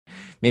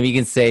maybe you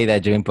can say that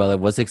Jimmy Butler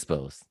was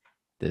exposed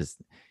this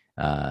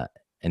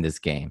in this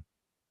game.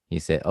 He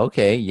said,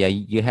 "Okay, yeah,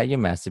 you had your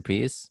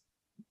masterpiece.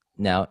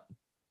 Now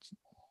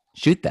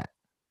shoot that.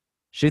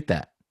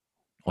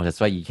 Oh, that's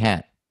why you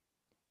can't.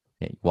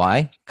 Okay,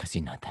 why? Because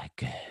you're not that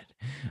good."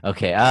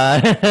 Okay.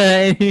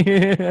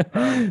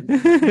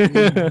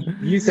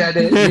 You said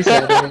it. You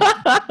said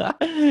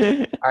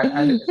it.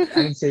 I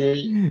didn't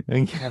say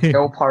I have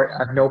no part. I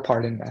have no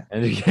part in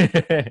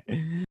that.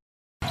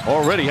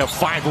 Already have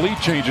 5 lead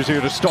changes here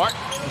to start.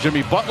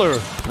 Jimmy Butler,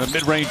 the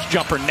mid-range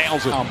jumper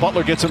nails it.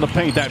 Butler gets in the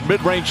paint. That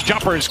mid-range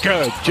jumper is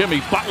good.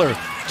 Jimmy Butler,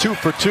 2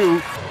 for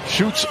 2.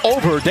 Shoots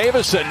over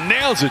Davis and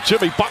nails it.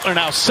 Jimmy Butler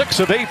now 6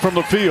 of 8 from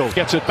the field.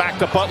 Gets it back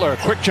to Butler.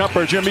 Quick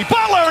jumper, Jimmy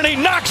Butler, and he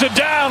knocks it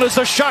down as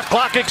the shot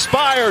clock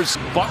expires.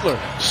 Butler,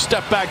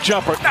 step back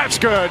jumper. That's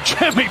good.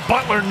 Jimmy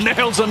Butler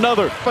nails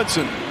another.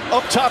 Hudson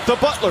up top to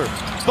Butler.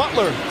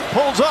 Butler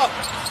pulls up.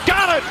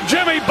 Got it!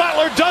 Jimmy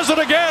Butler does it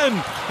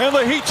again! And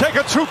the Heat take a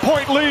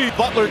 2-point lead.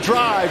 Butler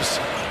drives.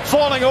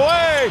 Falling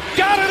away.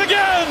 Got it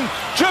again!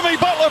 Jimmy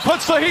Butler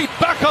puts the Heat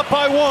back up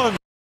by 1.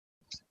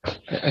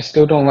 I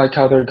still don't like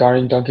how they're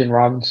guarding Duncan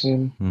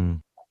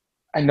Robinson.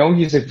 I know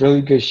he's a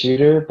really good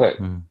shooter, but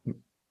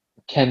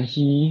can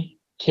he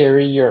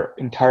carry your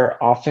entire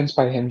offense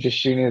by him just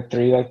shooting a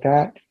 3 like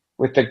that?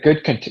 With a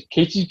good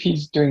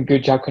KCP's doing a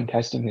good job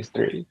contesting his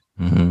 3.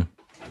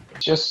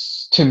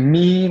 Just to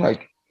me,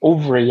 like,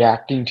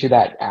 overreacting to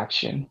that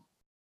action.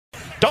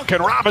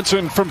 Duncan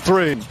Robinson from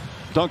 3.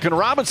 Duncan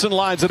Robinson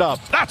lines it up.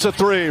 That's a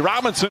 3.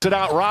 Robinson it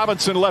out.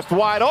 Robinson left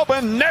wide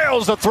open.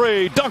 Nails the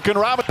 3. Duncan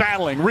Robinson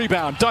battling.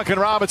 Rebound. Duncan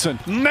Robinson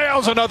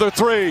nails another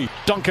 3.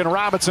 Duncan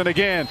Robinson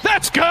again.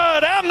 That's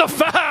good. And the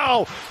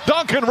foul.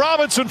 Duncan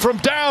Robinson from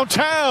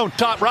downtown.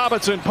 Top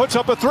Robinson puts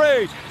up a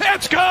 3.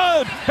 It's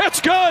good.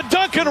 It's good.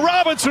 Duncan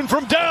Robinson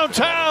from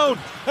downtown.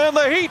 And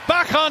the Heat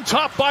back on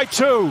top by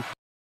 2.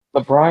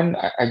 LeBron,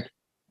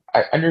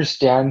 I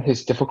understand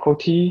his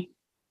difficulty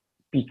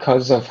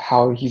because of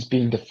how he's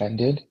being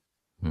defended.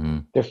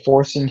 They're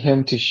forcing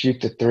him to shoot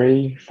the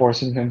 3,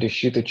 forcing him to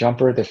shoot the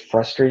jumper. They're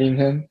frustrating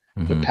him.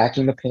 They're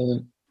packing the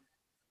paint.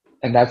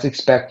 And that's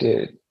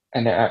expected.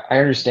 And I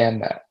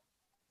understand that.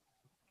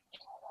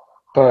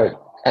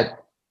 But at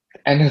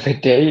the end of the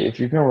day, if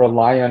you're going to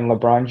rely on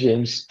LeBron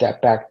James'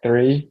 step back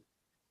 3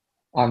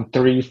 on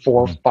 3,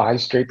 4,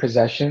 5 straight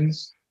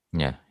possessions,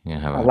 I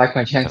like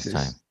my chances.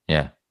 Time.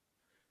 Yeah.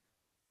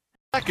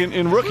 Second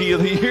in Rookie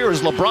of the Year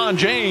is LeBron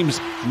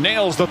James.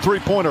 Nails the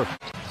 3-pointer.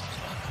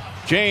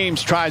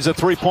 James tries a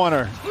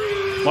 3-pointer.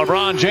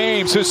 LeBron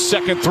James, his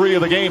second 3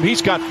 of the game.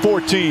 He's got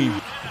 14.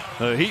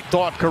 The Heat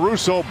thought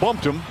Caruso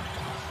bumped him.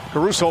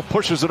 Caruso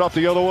pushes it up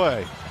the other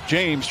way.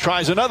 James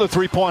tries another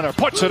 3-pointer.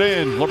 Puts it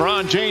in.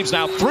 LeBron James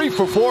now 3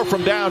 for 4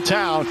 from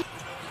downtown.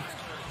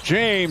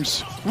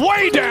 James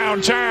way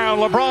downtown.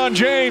 LeBron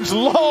James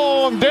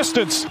long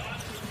distance.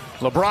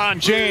 LeBron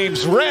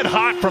James red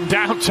hot from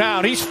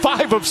downtown. He's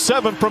 5 of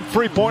 7 from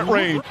 3-point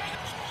range.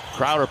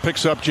 Crowder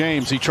picks up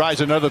James. He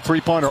tries another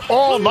 3-pointer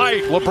all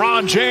night.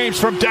 LeBron James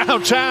from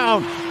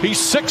downtown. He's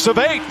 6 of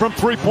 8 from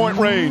 3-point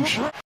range.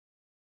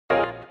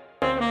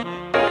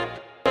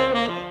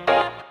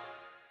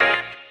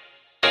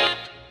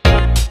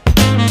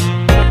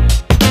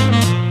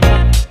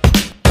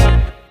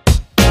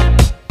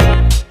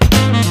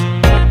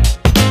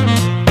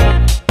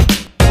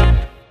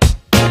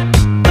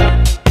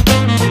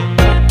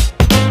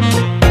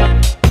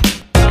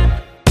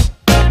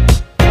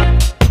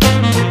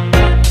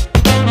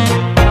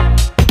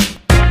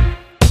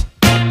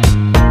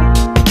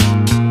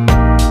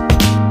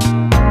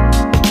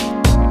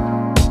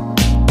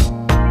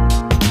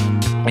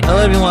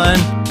 Hello everyone,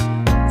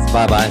 it's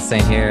Bob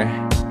Einstein here,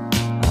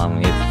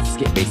 along with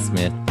Skip Bates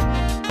Smith,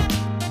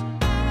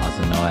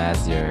 also known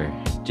as your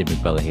Jimmy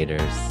Butler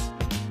haters,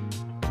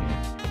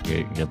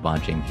 your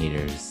LeBron James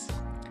haters,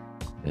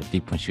 the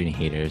 3-point shooting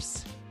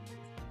haters.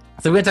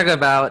 So we're going to talk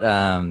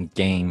about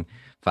Game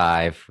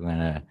 5. We're going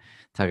to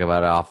talk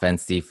about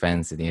offense,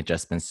 defense, and the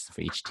adjustments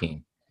for each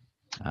team.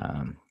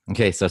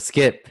 Okay, so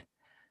Skip,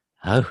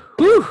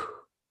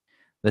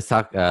 let's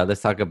talk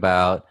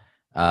about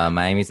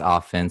Miami's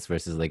offense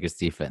versus Lakers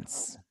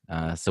defense.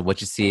 So what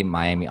you see in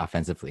Miami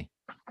offensively?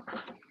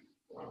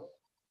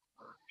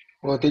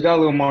 Well, they got a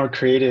little more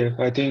creative.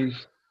 I think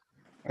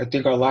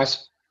our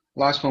last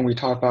one we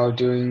talked about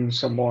doing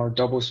some more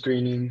double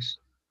screenings,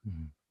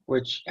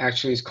 which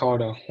actually is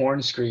called a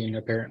horn screen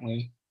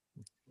apparently.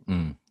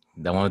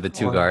 The one with the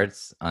 2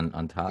 guards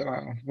on top?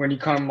 When you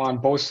come on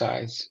both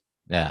sides.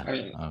 Yeah. I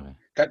mean,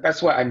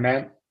 that's what I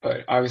meant.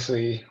 But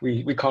obviously,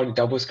 we call it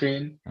double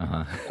screen.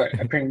 But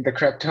apparently, the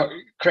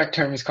correct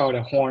term is called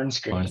a horn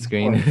screen. Horn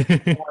screen.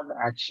 Horn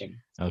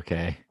action.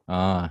 Okay.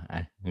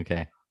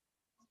 Okay.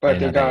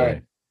 But they got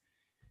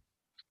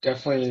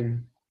definitely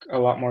a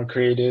lot more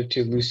creative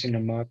to loosen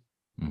them up.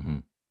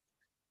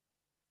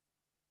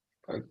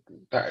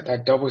 But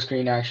that double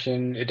screen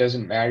action, it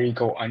doesn't matter. You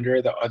go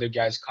under, the other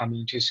guy's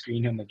coming to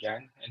screen him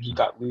again, and he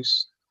got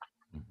loose.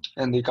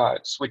 And they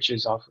got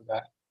switches off of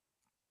that.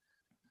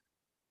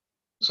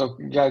 So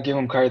you gotta give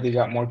them credit. They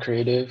got more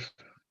creative.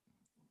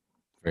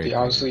 They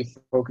obviously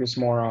focus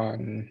more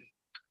on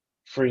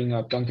freeing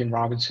up Duncan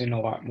Robinson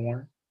a lot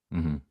more,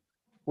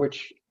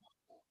 which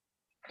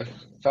I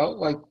felt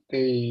like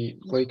the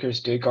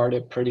Lakers did guard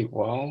it pretty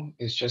well.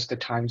 It's just the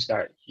times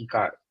that he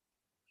got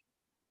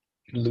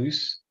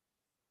loose,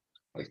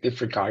 like they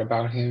forgot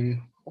about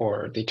him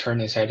or they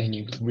turned his head and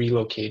he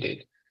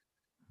relocated.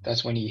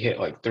 That's when he hit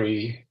like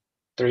three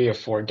or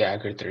four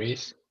dagger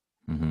threes.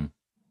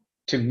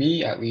 To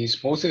me, at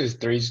least, most of his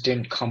threes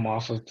didn't come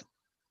off of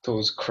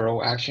those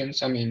curl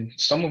actions. I mean,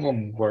 some of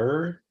them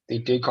were. They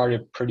did guard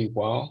it pretty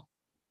well.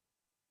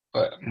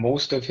 But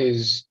most of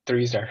his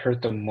threes that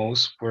hurt the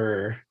most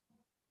were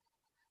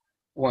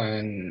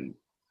when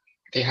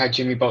they had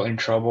Jimmy Butler in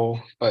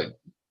trouble, but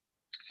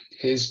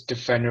his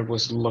defender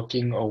was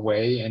looking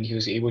away and he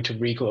was able to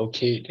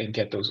relocate and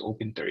get those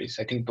open threes.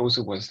 I think those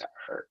are the ones that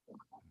hurt.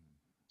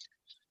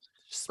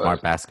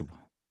 Smart basketball.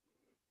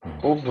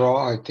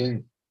 Overall, I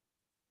think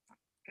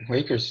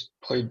Lakers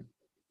played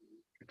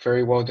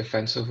very well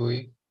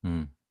defensively.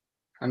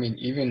 I mean,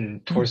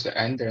 even towards the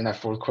end there in that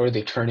fourth quarter,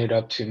 they turned it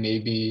up to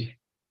maybe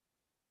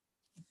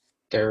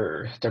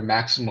their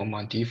maximum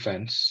on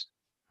defense.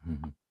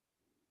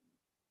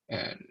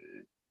 And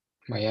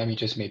Miami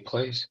just made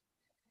plays.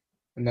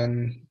 And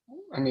then,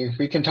 I mean,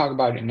 we can talk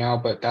about it now,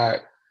 but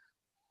that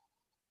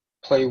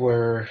play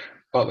where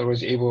Butler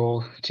was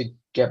able to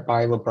get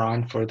by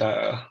LeBron for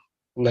the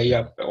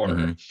layup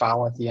or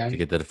foul at the end. To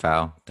get the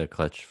foul, the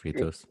clutch free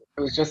throws.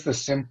 It was just a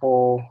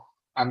simple,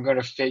 I'm going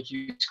to fake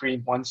you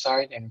screen one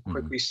side and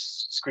quickly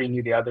screen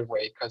you the other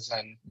way, because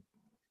then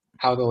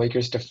how the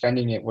Lakers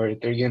defending it, where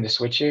they're going to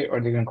switch it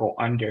or they're going to go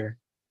under.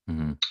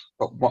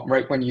 But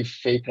right when you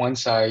fake one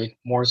side,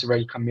 Moore's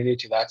already committed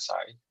to that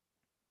side.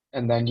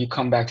 And then you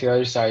come back to the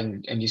other side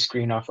and you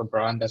screen off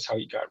LeBron. That's how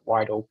you got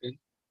wide open.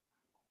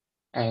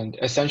 And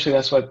essentially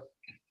that's what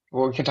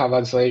we can talk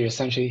about this later.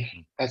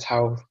 Essentially, that's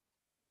how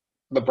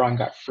LeBron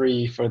got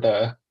free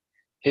for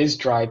his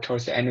drive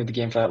towards the end of the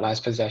game for that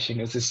last possession.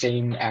 It was the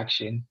same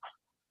action,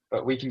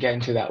 but we can get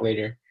into that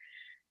later.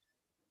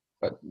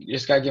 But you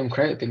just got to give them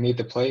credit. They made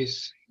the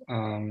plays.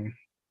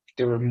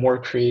 They were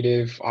more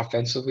creative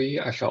offensively,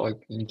 I felt like,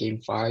 in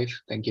Game 5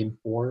 than Game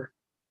 4.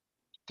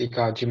 They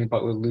got Jimmy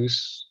Butler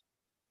loose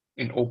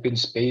in open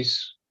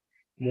space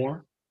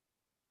more.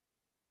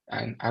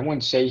 And I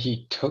wouldn't say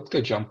he took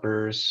the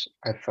jumpers.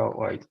 I felt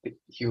like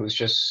he was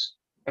just,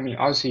 I mean,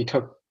 obviously he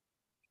took a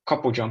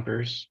couple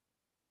jumpers,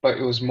 but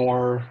it was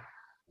more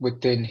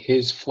within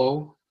his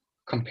flow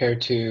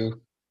compared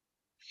to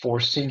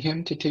forcing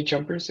him to take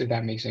jumpers, if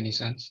that makes any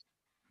sense.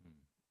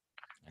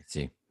 I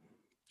see.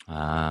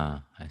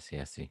 I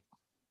see.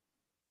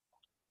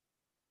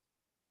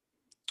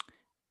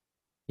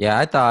 Yeah,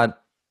 I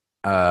thought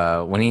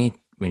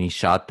when he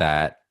shot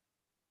that,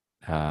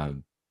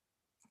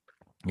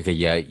 okay,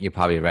 yeah, you're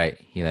probably right.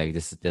 He like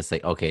this is just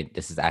like, okay,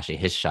 this is actually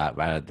his shot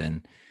rather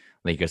than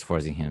Lakers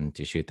forcing him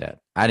to shoot that.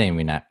 I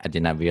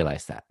did not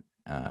realize that.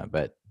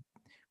 But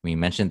when you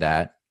mentioned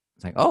that,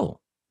 it's like, oh,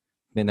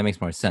 then that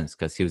makes more sense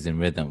because he was in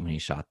rhythm when he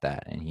shot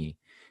that, and he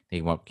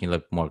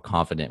looked more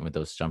confident with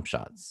those jump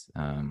shots,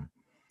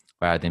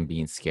 rather than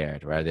being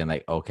scared, rather than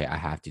like, okay, I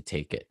have to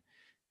take it.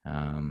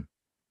 That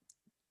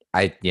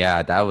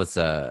was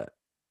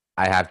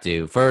I have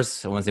to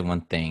first. I want to say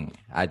one thing.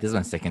 This is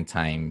my second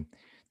time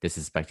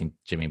disrespecting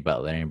Jimmy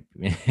Butler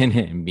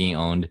and being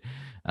owned.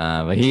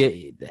 But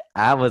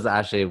that was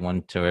actually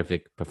one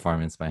terrific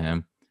performance by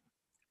him.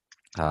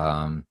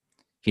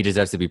 He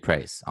deserves to be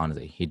praised.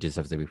 Honestly, he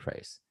deserves to be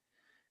praised.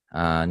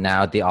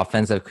 Now the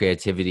offensive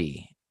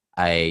creativity,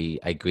 I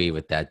agree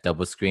with that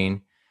double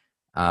screen.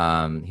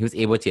 He was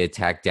able to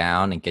attack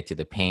down and get to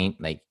the paint,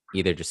 like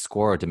either to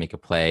score or to make a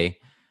play.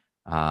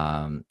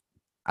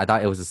 I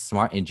thought it was a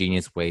smart,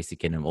 ingenious ways to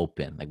get him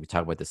open. Like we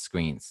talked about the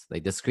screens,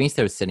 like the screens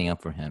they were setting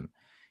up for him.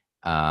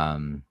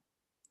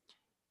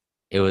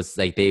 It was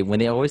like when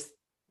they always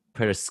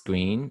put a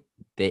screen,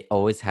 they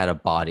always had a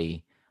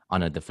body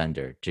on a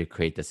defender to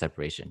create the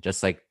separation.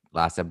 Just like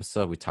last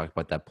episode, we talked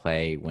about that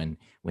play when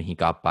he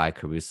got by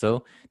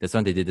Caruso. This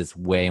one, they did this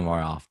way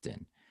more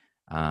often.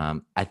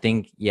 I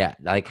think, yeah,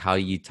 like how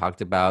you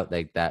talked about,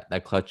 like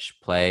that clutch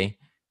play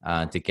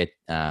to get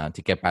by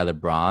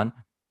LeBron.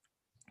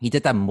 He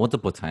did that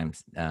multiple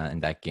times in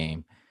that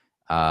game,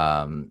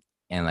 and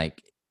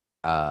like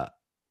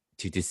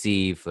to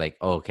deceive, like,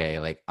 okay,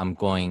 like I'm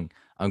going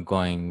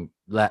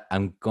left, but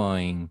I'm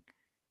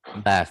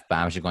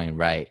actually going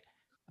right,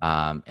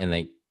 and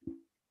like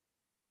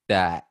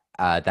that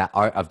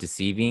art of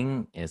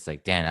deceiving is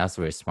like, damn, that's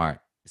very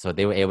smart. So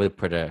they were able to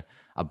put a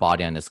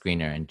body on the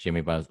screener, and Jimmy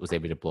Butler was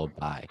able to blow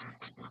by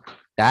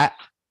that.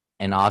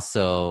 And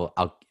also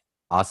I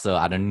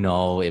don't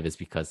know if it's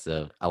because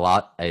of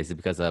is it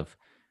because of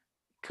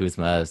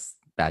Kuzma's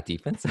bad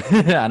defense?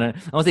 I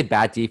won't say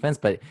bad defense,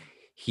 but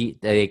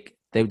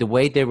the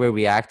way they were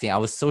reacting, I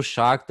was so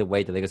shocked the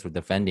way the Lakers were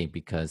defending,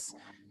 because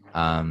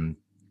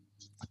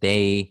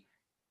they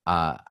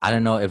I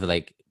don't know if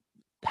like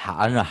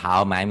I don't know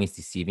how Miami's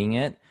deceiving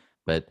it,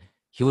 but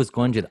he was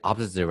going to the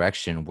opposite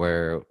direction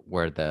where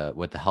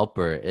the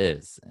helper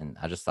is, and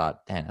I just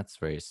thought, damn, that's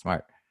very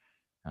smart.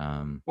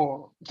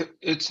 Well,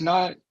 it's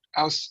not.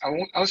 I'll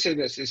say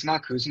this: it's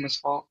not Kuzma's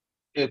fault.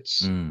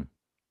 It's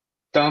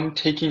them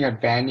taking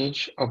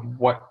advantage of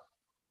what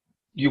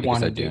you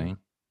want to do.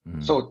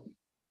 So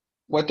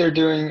what they're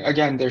doing,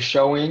 again, they're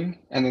showing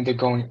and then they're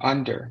going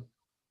under.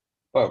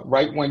 But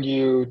right when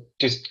you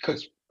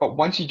but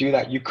once you do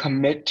that, you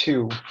commit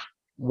to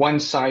one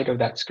side of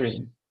that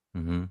screen.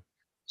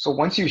 So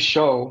once you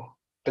show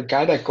the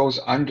guy that goes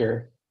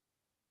under,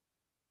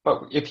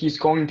 but if he's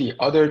going the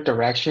other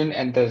direction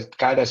and the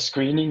guy that's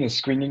screening is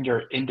screening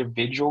your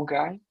individual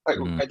guy, like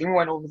I think we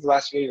went over the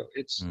last video,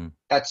 it's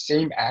that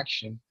same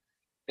action.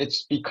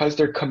 It's because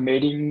they're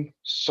committing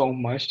so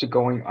much to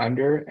going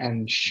under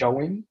and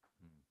showing.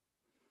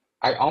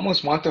 I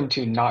almost want them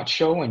to not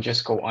show and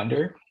just go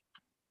under.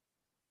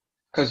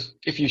 Because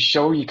if you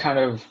show, you kind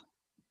of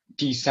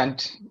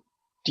de-incent,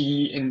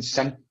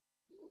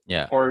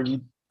 or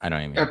you I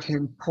don't even of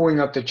him pulling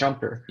up the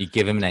jumper. You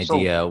give him an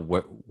idea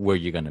where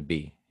you're gonna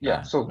be.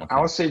 Yeah, so okay.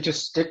 I would say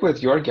just stick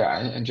with your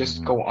guy and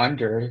just go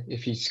under.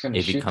 If he's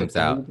gonna shoot the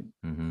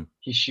three,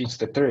 he shoots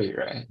the three,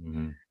 right?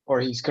 Or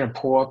he's gonna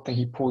pull up, then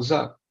he pulls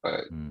up.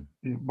 But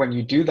when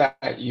you do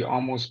that, you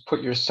almost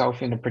put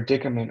yourself in a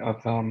predicament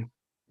of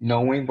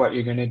knowing what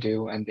you're gonna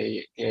do, and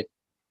they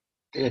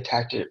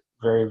attacked it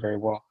very, very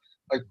well.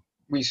 Like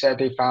we said,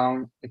 they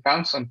found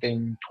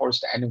something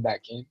towards the end of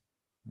that game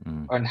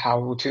on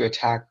how to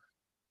attack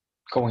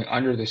going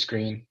under the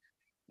screen,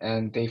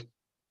 and they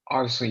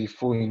obviously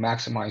fully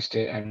maximized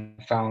it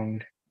and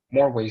found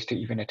more ways to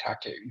even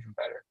attack it even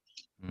better.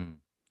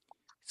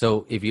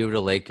 So if you were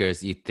the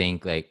Lakers, you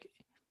think like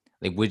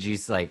would you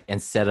like,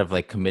 instead of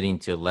like committing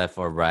to left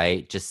or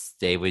right, just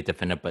stay with the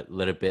defender but a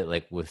little bit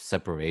like with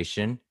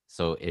separation?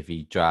 So if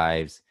he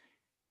drives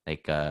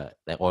like or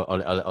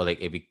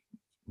like if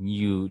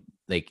you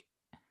like,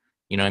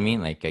 you know what I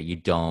mean, like you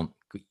don't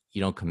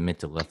commit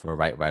to left or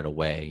right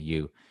away,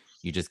 you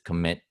just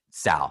commit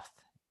south,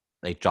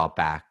 like drop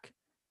back,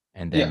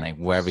 and then like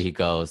wherever he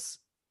goes,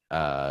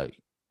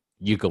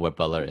 you go where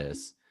Butler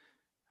is.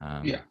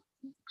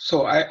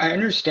 So I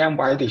understand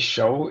why they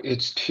show.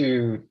 It's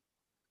to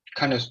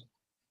kind of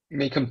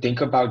make him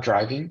think about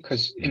driving,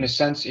 because in a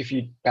sense, if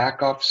you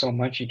back off so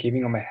much, you're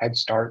giving him a head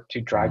start to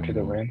drive to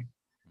the rim,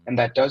 and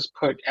that does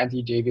put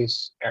Anthony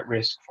Davis at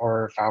risk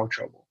for foul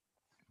trouble.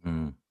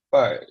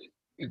 But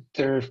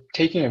they're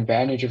taking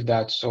advantage of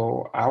that.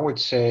 So I would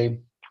say,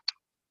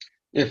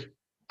 if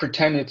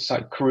pretend it's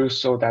like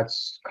Caruso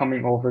that's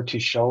coming over to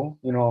show,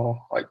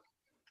 like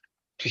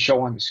to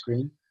show on the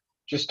screen,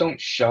 just don't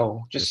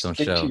show. Just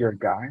stick to your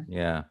guy.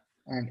 Yeah.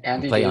 And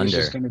Anthony Davis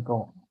is going to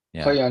go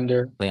play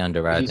under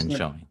rather than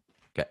showing.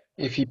 Okay.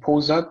 If he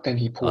pulls up, then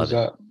he pulls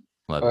up.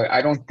 But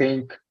I don't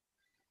think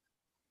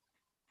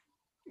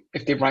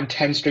if they run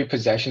 10 straight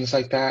possessions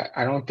like that,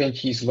 I don't think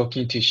he's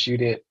looking to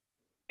shoot it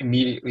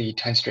immediately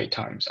 10 straight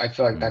times. I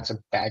feel like that's a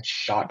bad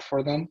shot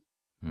for them.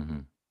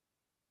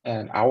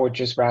 And I would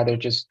just rather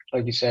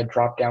like you said,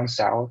 drop down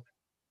south,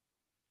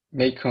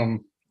 make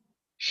him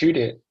shoot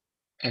it,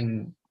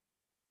 and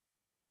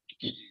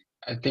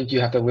I think you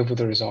have to live with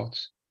the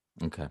results.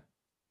 Okay.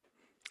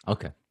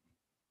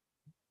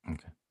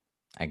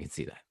 I can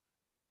see that.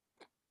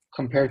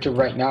 Compared to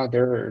right now,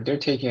 they're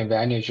taking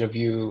advantage of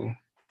you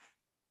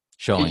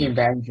taking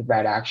advantage of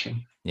that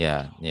action.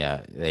 Yeah.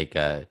 Like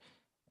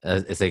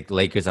it's like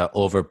Lakers are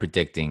over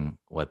predicting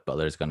where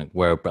Butler's gonna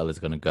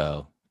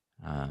go.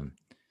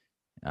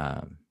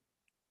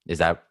 Is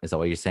that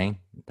what you're saying?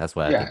 That's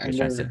what I think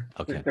you're trying to say.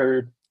 Okay.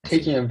 They're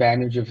taking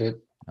advantage of it.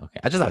 Okay.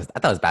 I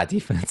thought it was bad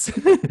defense.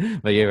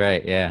 But you're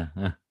right, yeah.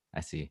 I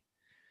see.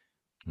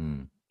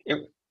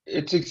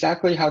 It's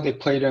exactly how they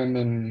played them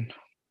in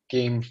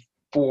game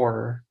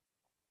 4.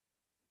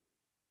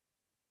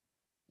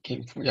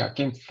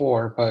 Game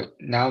 4, but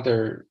now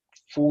they're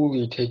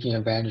fully taking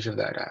advantage of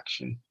that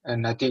action.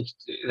 And I think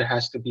there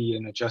has to be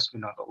an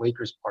adjustment on the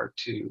Lakers' part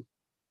to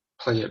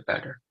play it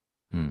better.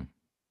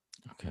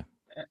 Okay.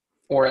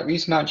 Or at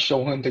least not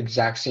show him the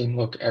exact same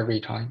look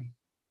every time.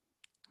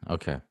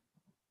 Okay.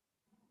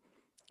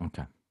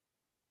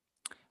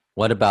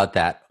 What about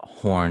that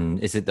horn?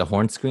 Is it the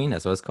horn screen?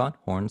 That's what it's called?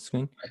 Horn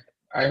screen?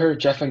 I heard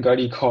Jeff and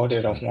Gutty called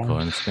it a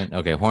horn screen.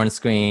 Okay, horn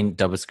screen,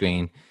 double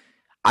screen.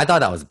 I thought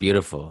that was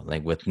beautiful,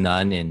 like with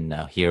Nunn and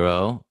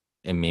Hero,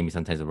 and maybe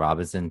sometimes with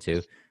Robinson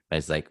too. But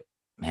it's like,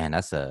 man,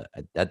 that's a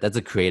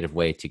creative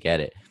way to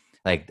get it.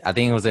 Like I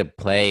think it was a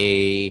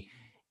play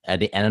at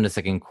the end of the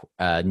second,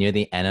 near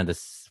the end of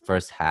the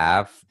first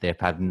half. They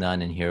have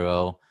Nunn and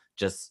Hero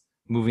just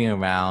moving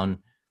around,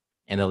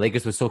 and the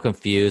Lakers were so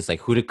confused,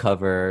 like who to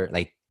cover.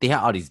 Like they had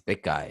all these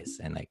big guys,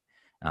 and like,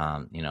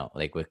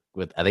 like with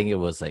I think it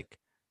was like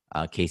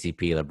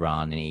KCP,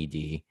 LeBron,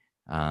 and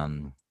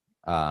AD.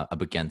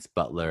 Up against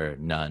Butler,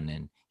 Nunn,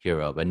 and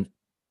Hero, but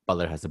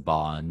Butler has the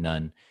ball, and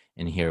Nunn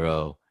and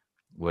Hero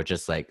were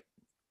just like,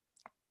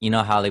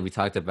 how like we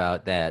talked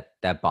about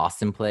that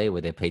Boston play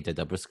where they played the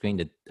double screen,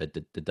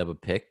 the double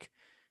pick.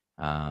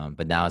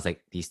 But now it's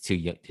like these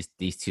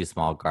two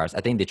small guards.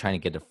 I think they're trying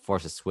to get to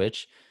force a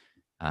switch.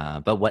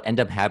 But what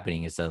ended up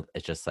happening is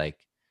it's just like,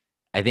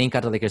 I think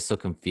got the Lakers so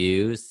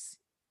confused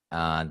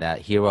that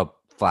Hero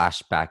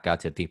flashed back out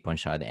to a 3-point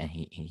shot, and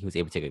he was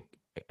able to take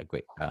a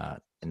great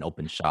an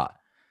open shot.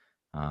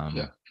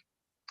 Yeah.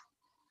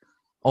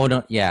 Oh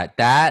no, yeah,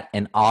 that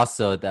and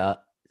also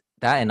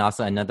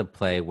another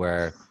play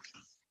where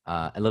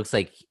it looks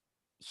like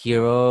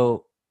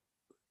Hero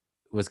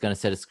was gonna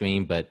set a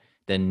screen, but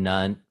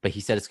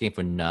he set a screen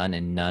for Nunn,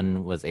 and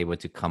Nunn was able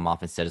to come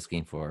off and set a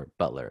screen for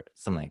Butler.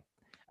 I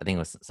think it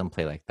was some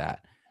play like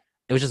that.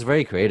 It was just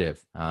very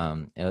creative.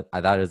 I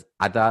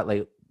thought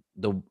like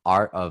the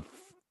art of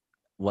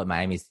what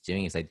Miami's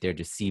doing is like they're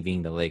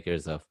deceiving the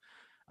Lakers of,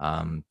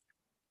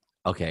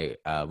 okay,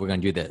 we're gonna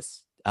do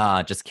this.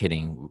 Just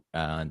kidding.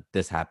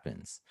 This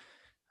happens,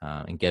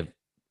 and give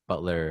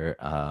Butler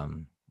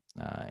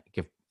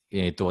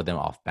throw them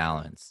off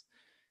balance.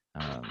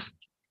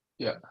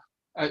 Yeah.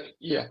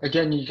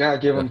 Again, you gotta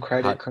give them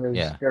credit because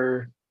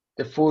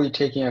they're fully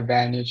taking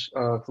advantage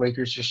of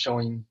Lakers just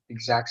showing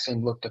exact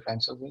same look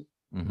defensively.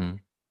 Mm-hmm.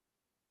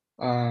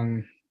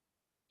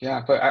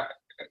 Yeah, but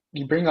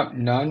you bring up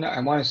Nunn. I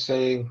want to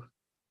say,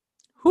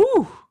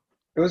 whew,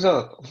 it was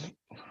I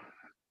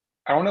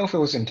don't know if it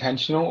was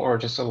intentional or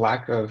just a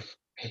lack of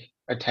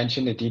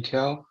attention to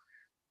detail.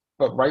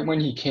 But right when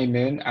he came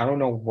in, I don't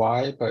know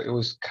why, but it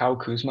was Kyle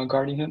Kuzma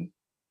guarding him.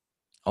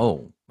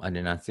 Oh, I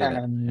did not see that.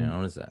 I didn't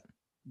notice that.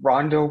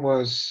 Rondo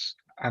was,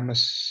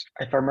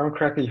 if I remember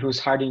correctly, he was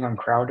hiding on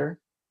Crowder.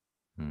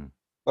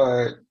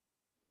 But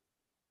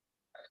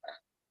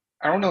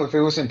I don't know if it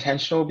was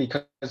intentional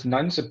because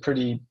Nunn's a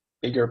pretty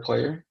bigger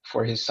player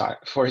for his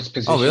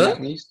position, really?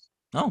 at least.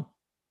 Oh.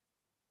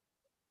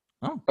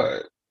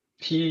 But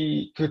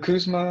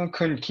Kuzma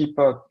couldn't keep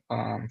up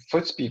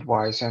foot speed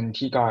wise, and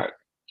he got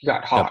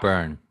hot.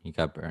 He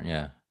got burned,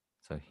 yeah.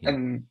 So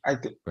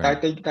I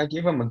think that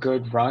gave him a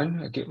good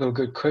run, a little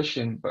good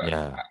cushion. But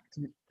yeah.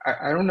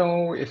 I don't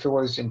know if it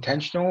was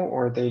intentional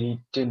or they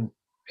didn't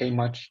pay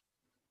much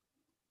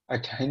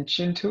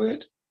attention to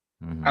it.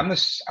 Mm-hmm.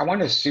 I want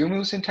to assume it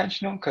was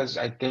intentional because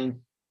I think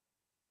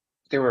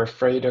they were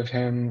afraid of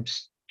him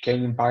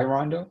getting by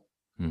Rondo.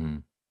 Mm-hmm.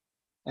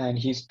 And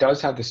he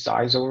does have the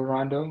size over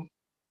Rondo,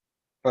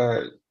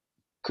 but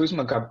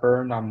Kuzma got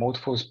burned on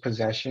multiple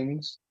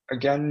possessions.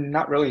 Again,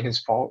 not really his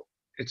fault.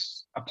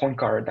 It's a point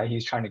guard that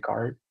he's trying to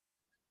guard.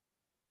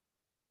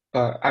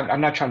 But I'm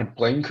not trying to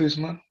blame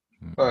Kuzma,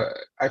 but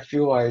I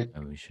feel like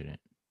we shouldn't.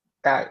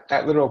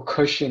 That little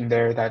cushion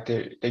there that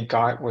they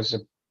got was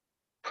a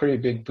pretty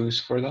big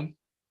boost for them.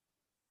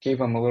 Gave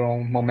them a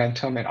little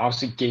momentum and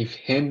obviously gave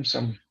him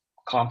some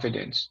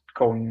confidence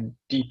going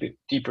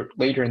deeper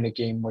later in the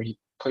game where he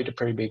played a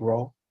pretty big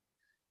role.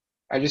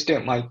 I just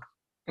didn't like,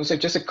 it was like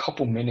just a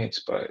couple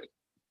minutes, but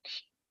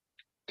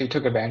they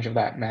took advantage of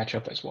that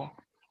matchup as well.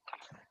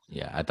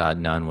 Yeah, I thought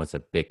Nunn was a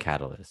big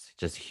catalyst,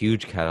 just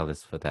huge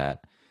catalyst for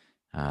that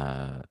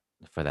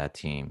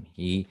team.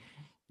 He,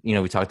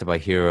 we talked about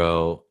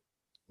Hero,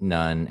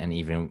 Nunn, and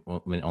even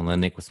when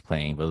Olynyk was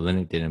playing, but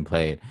Olynyk didn't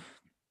play.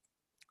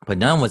 But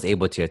Nunn was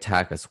able to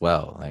attack as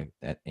well, like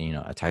that,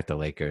 attack the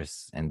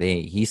Lakers, and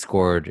he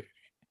scored.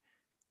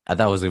 I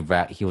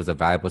thought he was a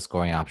valuable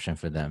scoring option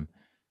for them.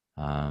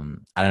 I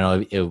don't know.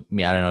 I don't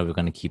know if we're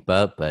going to keep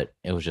up, but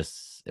it was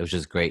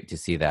just great to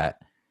see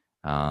that.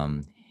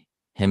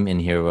 Him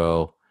and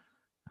Hero,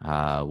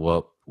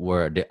 what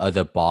were the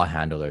other ball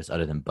handlers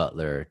other than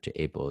Butler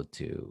to able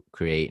to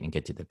create and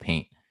get to the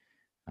paint.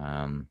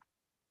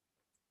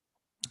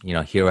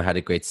 Hero had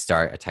a great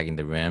start attacking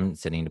the rim,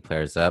 setting the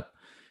players up,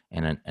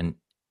 and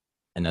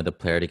another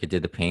player to get to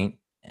the paint,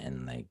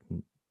 and like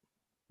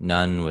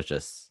Nunn was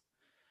just.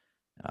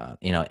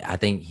 I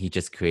think he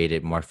just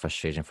created more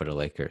frustration for the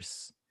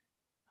Lakers.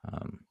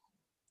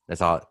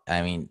 That's all.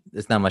 I mean,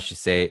 there's not much to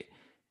say.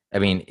 I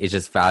mean, it's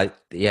just value.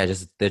 Yeah,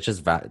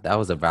 that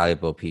was a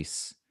valuable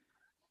piece.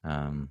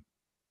 But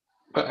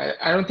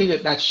I don't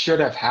think that should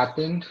have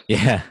happened.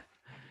 Yeah.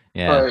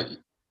 But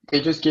they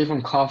just gave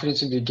him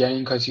confidence in the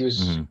beginning because he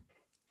was. Mm-hmm.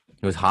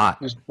 He was hot.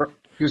 He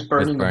was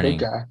burning the big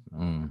guy,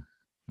 okay.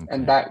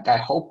 And that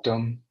helped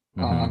him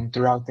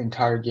throughout the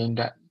entire game.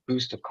 That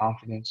boosted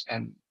confidence,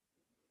 and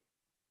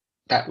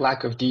that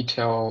lack of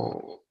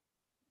detail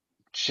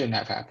shouldn't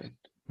have happened.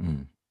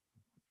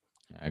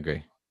 I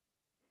agree.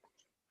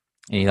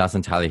 Any thoughts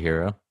on Tyler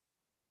Hero?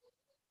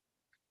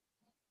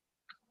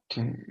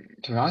 To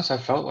be honest, I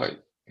felt like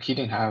he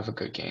didn't have a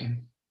good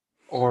game,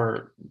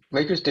 or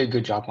Lakers did a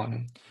good job on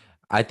him.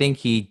 I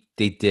think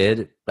they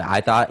did, but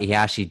I thought he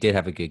actually did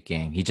have a good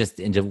game. He just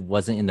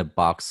wasn't in the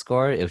box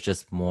score. It was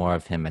just more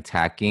of him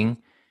attacking.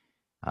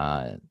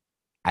 I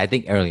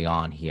think early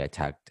on he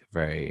attacked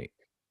very.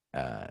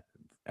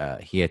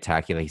 He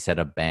set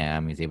up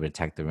Bam. He's able to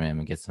attack the rim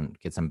and get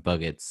some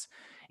buckets.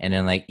 And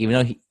then like even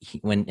though he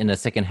when in the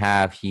second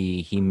half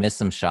he missed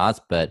some shots,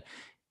 but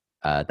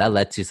that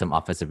led to some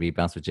offensive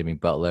rebounds with Jimmy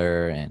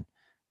Butler, and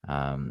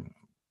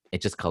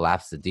it just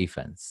collapsed the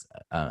defense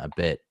a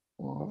bit.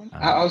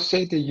 I'll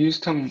say they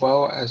used him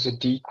well as a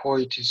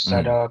decoy to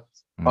set up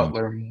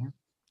Butler more.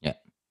 Yeah.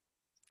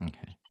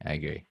 Okay, I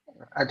agree.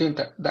 I think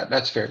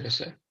that's fair to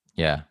say.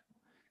 Yeah.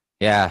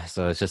 Yeah,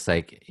 so it's just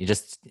like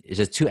it's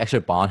just 2 extra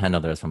ball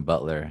handlers from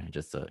Butler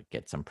just to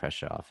get some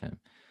pressure off him.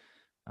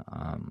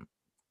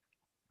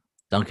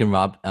 Duncan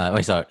Rob.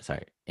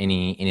 Sorry.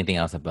 Anything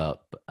else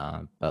about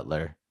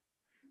Butler?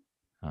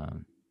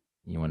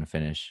 You want to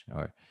finish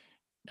or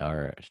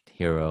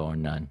Hero or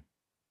none?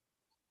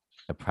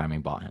 The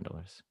priming ball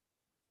handlers.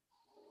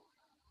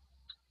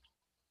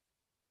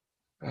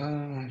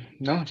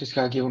 No, just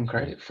gotta give him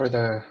credit for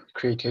the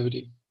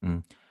creativity,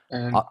 and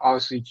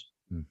obviously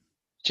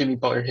Jimmy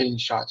Butler hitting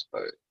shots,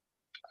 but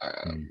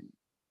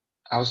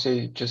I would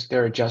say just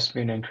their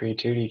adjustment and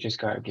creativity. Just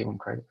gotta give them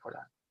credit for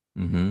that.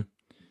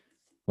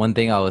 One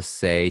thing I would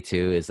say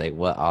too is like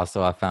what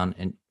also I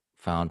found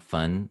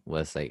fun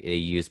was like they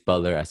used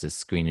Butler as a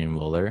screen and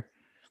roller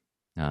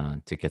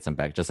to get some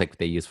back, just like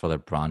they used for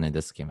LeBron in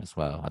this game as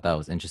well. I thought it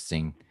was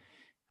interesting.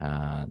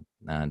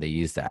 They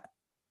used that.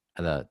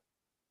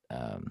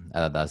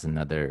 That's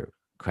another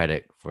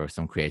credit for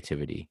some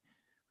creativity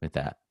with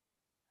that.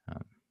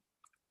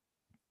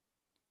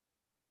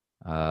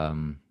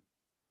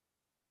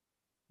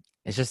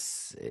 It's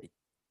just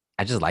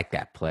I just like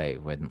that play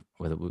with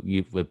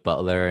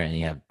Butler,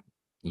 and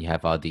you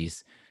have all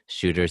these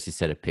shooters you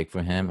set a pick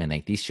for him, and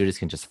like these shooters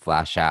can just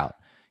flash out,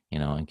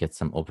 and get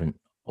some open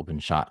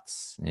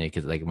shots,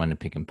 because like run a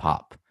pick and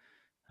pop,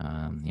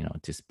 to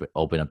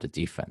open up the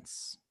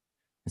defense.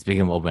 And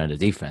speaking of opening up the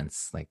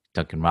defense, like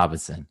Duncan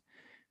Robinson,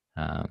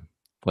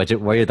 what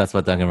are your thoughts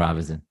about Duncan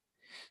Robinson?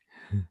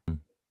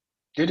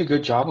 Did a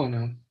good job on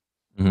him.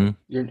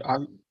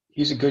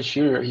 He's a good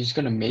shooter. He's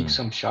gonna make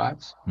some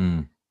shots,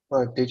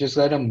 but they just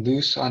let him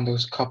loose on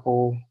those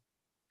couple.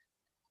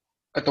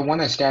 But the one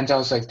that stands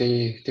out is like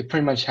they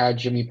pretty much had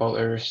Jimmy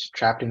Butler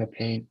trapped in the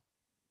paint,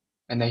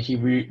 and then he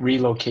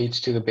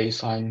relocates to the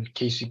baseline.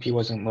 KCP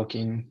wasn't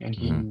looking, and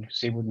he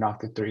was able to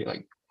knock the three.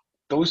 Like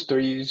those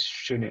threes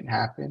shouldn't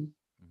happen.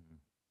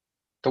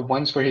 The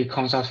ones where he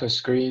comes off a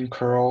screen,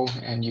 curl,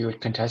 and you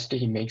would contest it,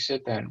 he makes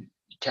it, then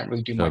you can't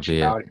really do much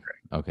about it.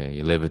 Right? Okay,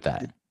 you live with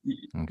that.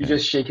 You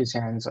just shake his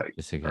hands like.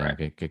 Good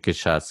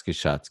shots. Good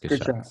shot.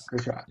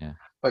 Yeah.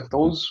 But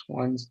those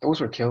ones, those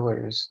were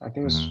killers. I think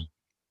it was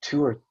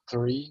 2 or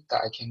 3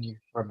 that I can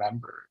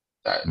remember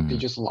that they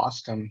just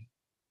lost him.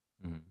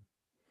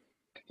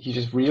 He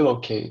just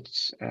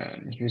relocates,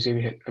 and he was able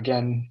to hit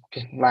again.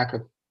 Lack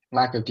of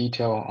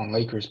detail on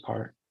Lakers'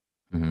 part,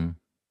 and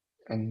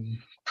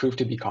proved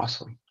to be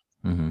costly.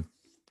 And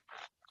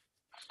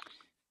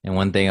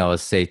one thing I would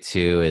say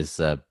too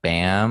is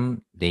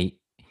Bam.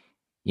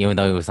 Even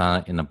though he was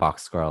in the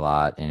box score a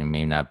lot, and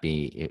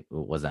it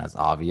wasn't as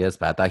obvious,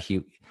 but I thought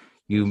you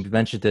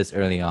mentioned this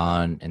early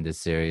on in this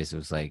series. It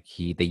was like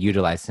they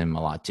utilized him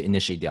a lot to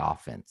initiate the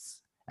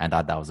offense, and I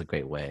thought that was a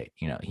great way.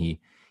 He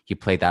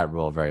played that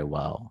role very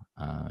well.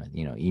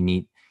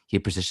 He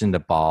positioned the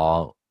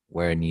ball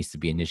where it needs to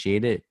be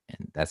initiated,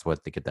 and that's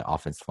what they get the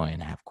offense flowing in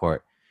half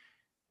court.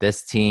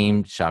 This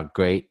team shot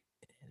great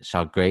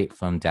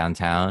from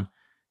downtown,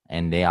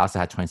 and they also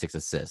had 26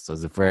 assists. So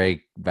it's a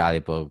very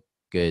valuable,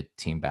 good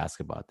team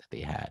basketball that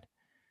they had.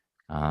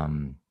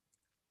 And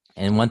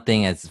one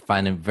thing I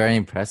find very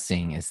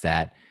impressive is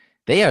that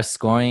they are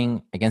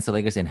scoring against the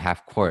Lakers in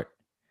half court.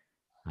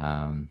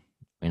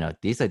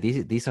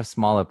 These are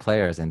smaller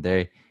players, and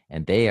they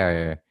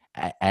are.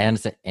 I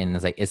understand, and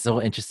it's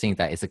so interesting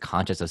that it's a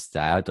contrast of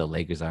style. The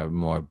Lakers are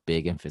more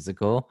big and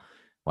physical,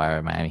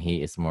 while Miami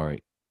Heat is more,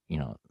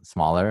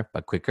 smaller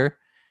but quicker.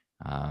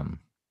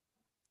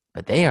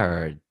 But they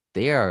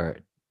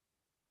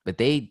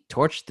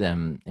torched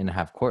them in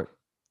half court.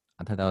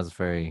 I thought that was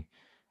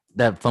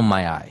from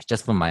my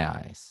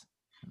eyes.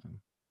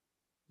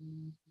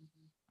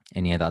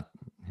 Any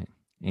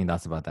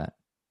thoughts about that?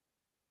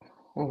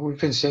 Well, we've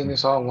been saying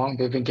this all along.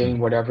 They've been getting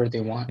whatever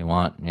they want.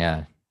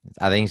 Yeah.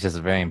 I think it's just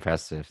very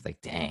impressive. Like,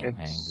 dang,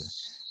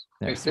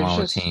 they're a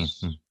smaller team.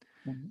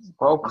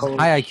 Well coached.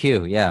 High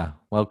IQ, yeah.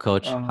 Well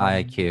coached,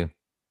 high IQ.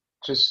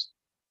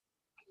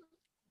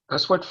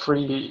 That's what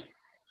free.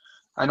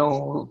 I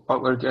know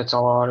Butler gets a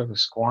lot of the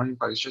scoring,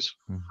 but it's just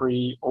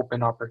free,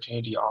 open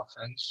opportunity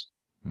offense.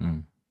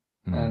 And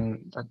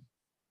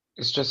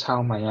it's just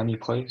how Miami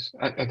plays.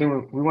 I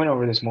think we went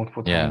over this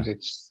multiple times.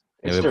 It's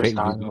their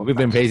style. We've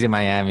been praising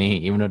Miami,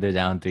 even though they're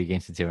down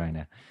 3-2 right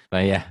now.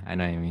 But yeah, I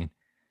know what you mean.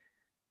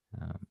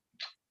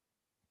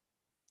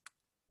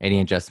 Any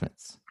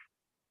adjustments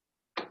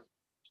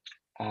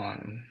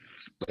on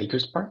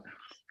Lakers' part?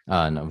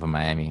 No, for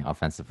Miami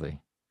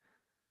offensively.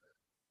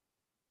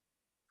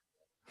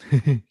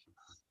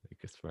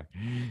 Lakers part.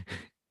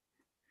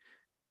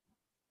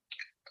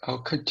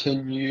 I'll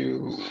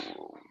continue.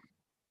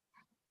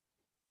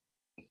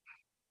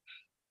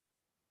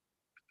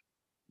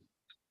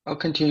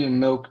 To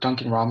milk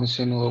Duncan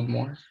Robinson a little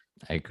more.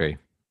 I agree.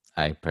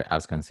 I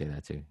was going to say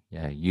that too.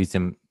 Yeah, use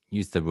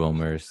the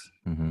roamers.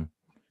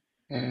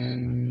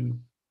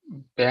 And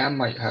Bam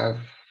might have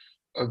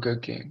a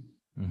good game.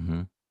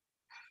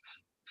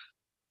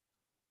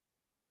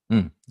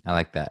 I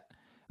like that.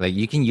 Like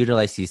you can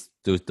utilize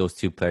those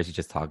two players you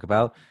just talked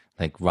about,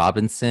 like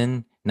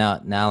Robinson.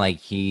 Now like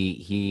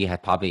he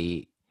had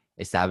probably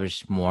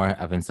established more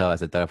of himself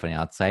as a threat from the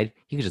outside.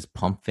 He could just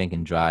pump, think,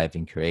 and drive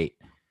and create.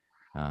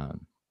 That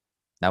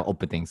will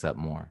open things up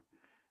more.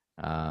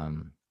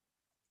 And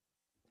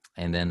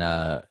then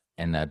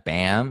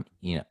Bam,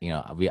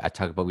 we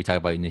talk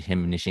about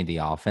him initiating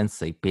the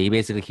offense. Like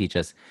basically he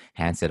just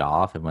hands it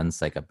off and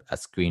runs like a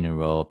screen and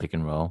roll, pick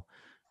and roll.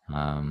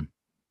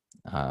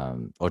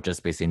 Or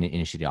just basically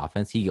initiate the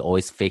offense. He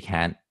always fake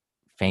hand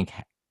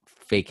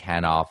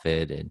off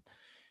it, and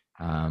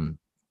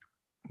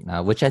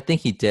which I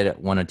think he did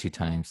 1 or 2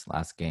 times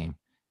last game.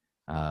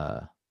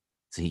 So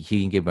he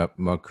can get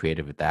more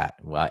creative with that.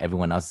 While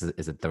everyone else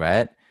is a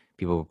threat,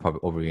 people will probably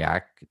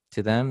overreact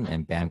to them,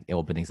 and Bam, it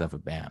opens things up for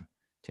Bam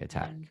to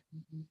attack.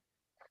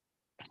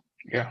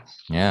 Yeah.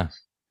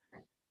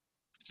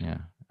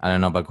 I don't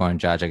know about Goran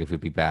Dragic if he'll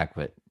be back,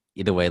 but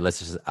either way, let's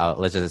just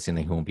assume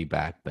that he won't be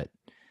back. But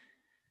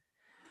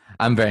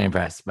I'm very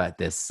impressed by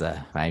this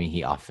Miami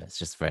Heat offense.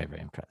 Just very,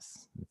 very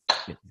impressed.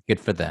 Good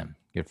for them.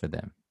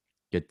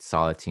 Good,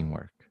 solid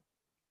teamwork.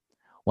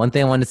 One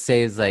thing I want to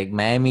say is like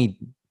Miami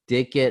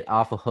did get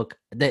off a hook.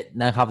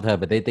 Not off the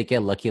hook, but they did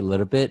get lucky a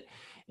little bit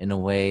in a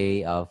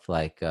way of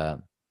like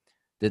the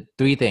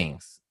 3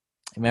 things.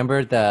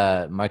 Remember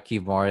the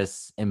Markieff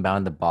Morris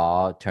inbound the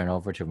ball,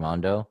 turnover to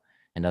Rondo,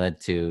 another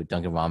to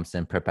Duncan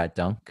Robinson, per pat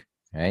dunk,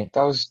 right?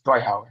 That was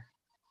Dwight Howard.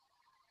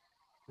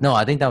 No,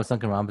 I think that was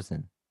Duncan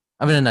Robinson.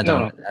 I mean,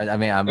 no. I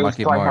mean,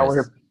 Markieff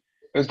Morris.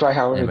 It was Dwight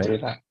Howard who threw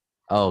that.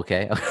 Oh,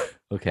 okay.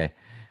 Okay.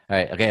 All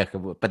right. Okay.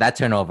 But that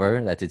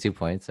turnover, that did 2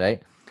 points,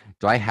 right?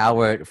 Dwight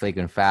Howard,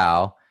 flagrant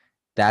foul.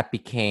 That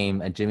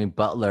became a Jimmy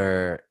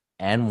Butler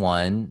and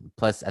 1,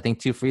 plus I think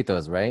 2 free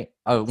throws, right?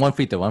 Oh, 1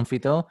 free throw.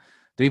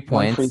 3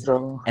 points. 1 free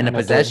throw. And a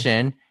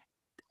possession.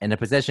 And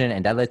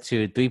that led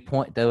to 3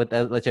 point. That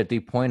led to a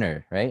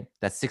 3-pointer, right?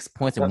 That's 6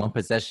 points in 1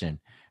 possession,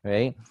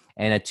 right?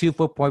 And a 2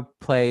 4-point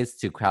plays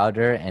to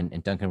Crowder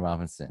and Duncan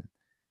Robinson.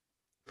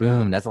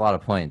 Boom, that's a lot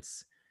of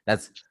points.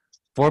 That's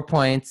 4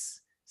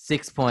 points,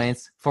 6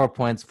 points, 4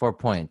 points, 4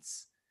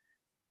 points.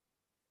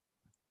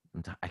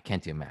 I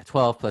can't do math.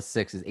 12 plus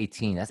 6 is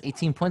 18. That's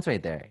 18 points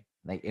right there.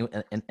 Like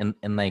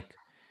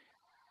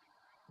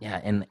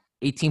and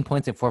 18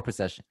 points in 4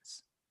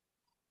 possessions.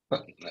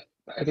 But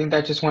I think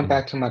that just went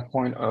back to my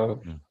point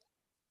of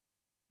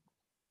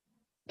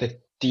the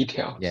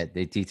details. Yeah,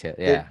 the detail.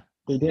 Yeah.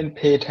 They didn't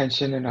pay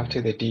attention enough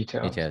to the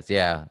details.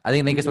 Yeah. I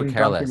think Lakers were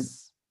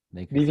careless.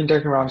 Leaving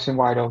Duncan Robinson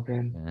wide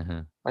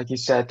open. Like you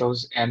said,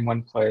 those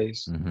N1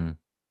 plays.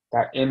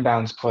 That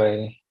inbounds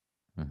play.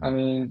 I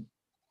mean,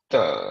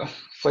 the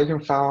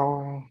flagrant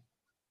foul.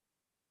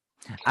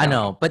 I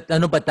know, but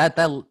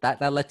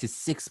that led to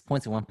 6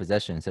 points in 1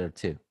 possession instead of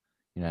 2.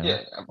 You know,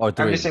 or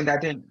 3. I'm just saying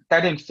that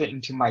didn't fit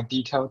into my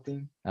detail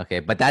thing.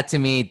 Okay, but that to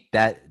me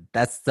that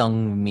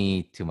stung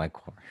me to my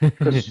core. I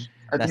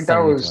think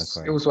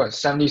it was what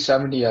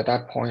 70-70 at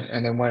that point,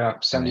 and then went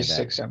up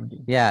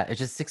 76-70. Yeah, it's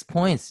just 6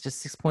 points,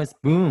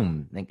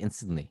 boom, like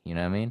instantly. You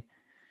know what I mean?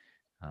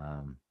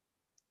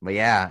 But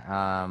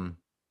yeah,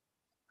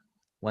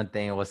 one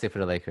thing I will say for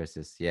the Lakers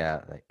is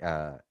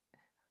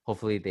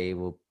hopefully they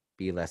will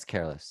be less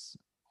careless.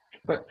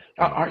 But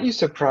aren't you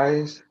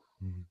surprised?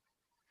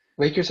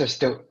 Lakers are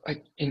still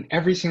like in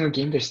every single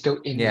game. They're still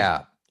in.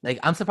 Yeah, like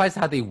I'm surprised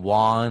how they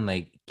won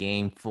like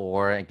Game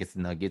 4 against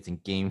the Nuggets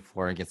and Game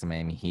 4 against the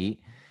Miami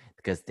Heat,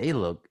 because they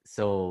look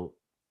so,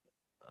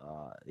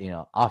 out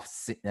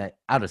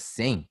of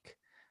sync.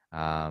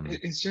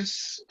 It's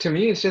just, to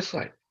me, it's just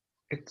like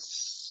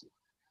it's.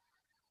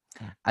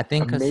 I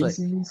think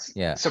amazing,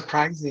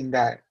 surprising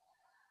that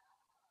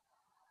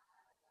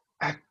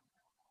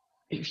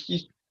if you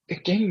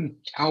getting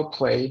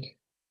outplayed,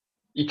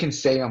 you can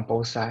say on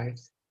both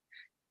sides.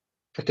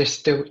 But they're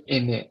still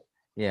in it.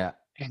 Yeah.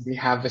 And they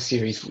have a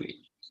series lead.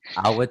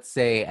 I would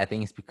say I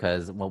think it's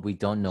because what we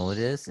don't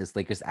notice is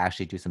Lakers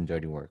actually do some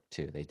dirty work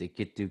too. They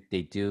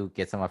do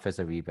get some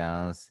offensive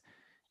rebounds,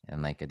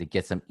 and like they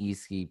get some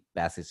easy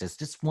baskets,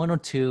 just 1 or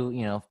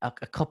 2, a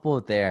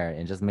couple there,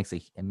 and just makes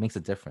a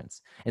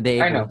difference. And they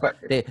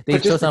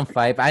show some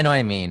fight. I know what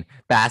I mean.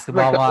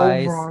 Basketball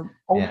wise,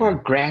 overall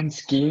grand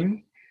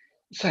scheme,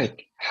 it's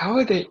like how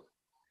are they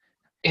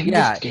in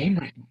this game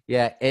right now?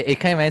 Yeah, it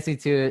kind of reminds me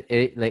too.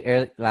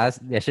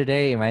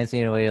 Yesterday, it reminds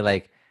me in a way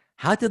like,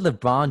 how did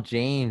LeBron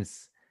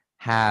James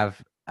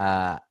have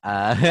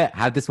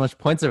this much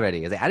points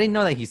already? I didn't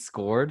know that he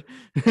scored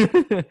other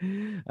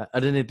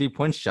than a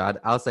 3-point shot.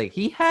 I was like,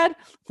 he had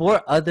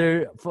 4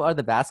 other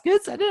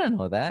baskets. I didn't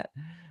know that.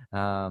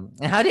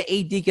 And how did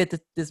AD get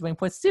this many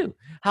points too?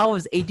 How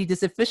was AD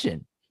this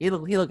efficient? He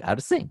looked out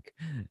of sync.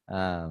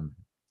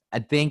 I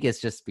think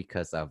it's just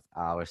because of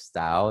our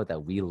style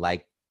that we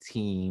like.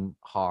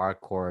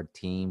 Hardcore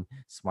team,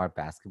 smart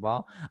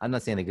basketball. I'm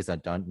not saying Lakers are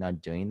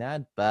not doing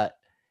that, but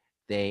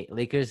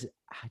Lakers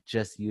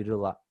just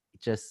utilize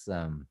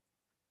I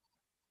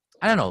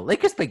don't know.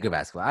 Lakers play good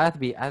basketball. I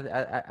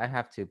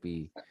have to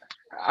be.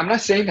 I'm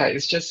not saying that.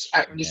 It's just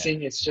I'm just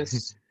saying it's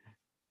just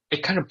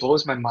it kind of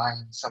blows my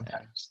mind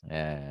sometimes.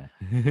 Yeah.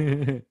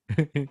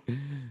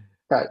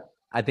 But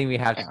I think we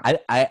have. I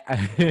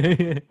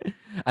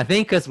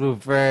think because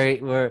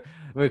we're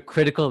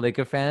critical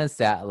Laker fans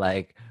that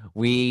like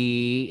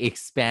we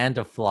expand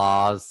the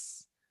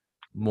flaws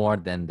more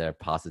than their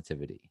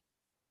positivity.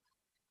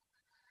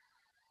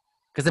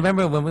 Because I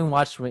remember when we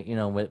watched,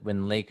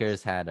 when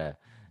Lakers had the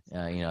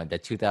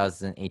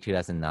 2008,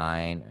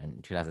 2009,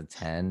 and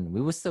 2010,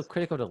 we were still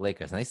critical of the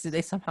Lakers, and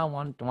they somehow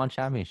won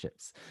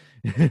championships.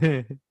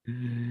 I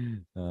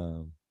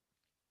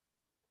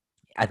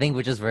think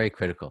we're just very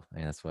critical. I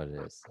mean, that's what it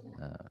is.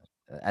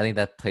 I think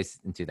that plays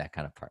into that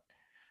kind of part.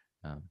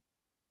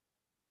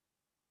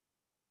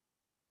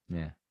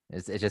 Yeah,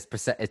 it's just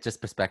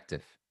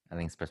perspective. I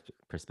think it's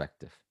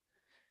perspective.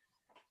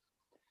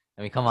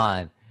 I mean, come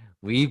on.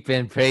 We've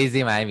been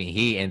praising Miami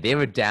Heat, and they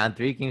were down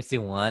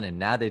 3-1, and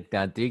now they're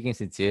down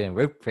 3-2, and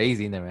we're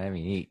praising the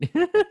Miami Heat.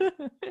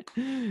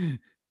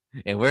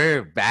 And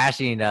we're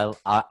bashing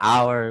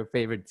our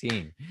favorite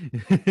team.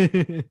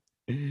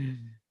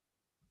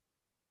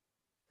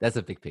 That's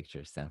a big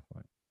picture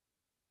standpoint.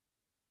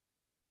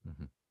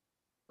 Mm-hmm.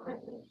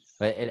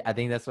 But I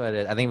think that's what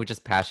it is. I think we're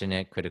just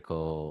passionate,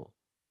 critical,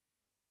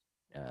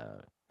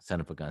 son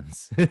of a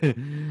guns. So,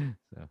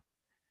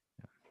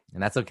 and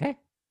that's okay.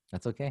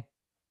 That's okay.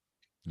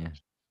 Yeah.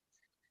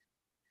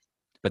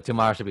 But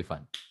tomorrow should be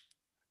fun.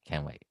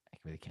 Can't wait. I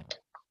really can't wait.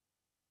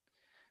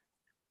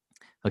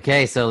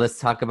 Okay, so let's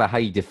talk about how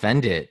you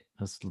defend it.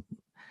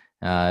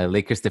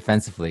 Lakers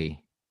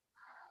defensively.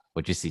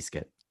 What'd you see,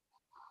 Skip?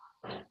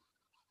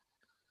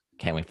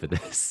 Can't wait for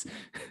this.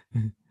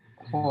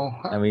 Well,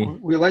 I mean,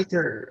 we like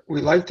their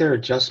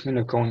adjustment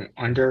of going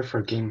under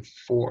for Game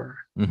 4.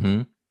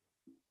 Mm-hmm.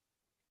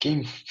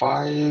 Game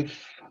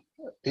 5,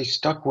 they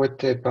stuck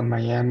with it, but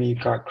Miami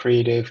got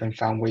creative and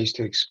found ways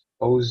to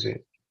expose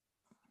it.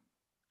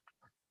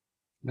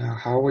 Now,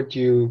 how would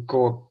you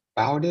go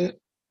about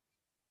it?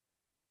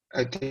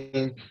 I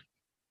think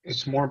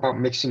it's more about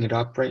mixing it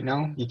up right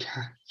now. You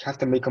have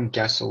to make them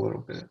guess a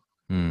little bit.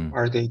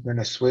 Are they going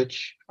to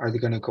switch? Are they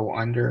going to go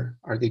under?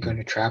 Are they going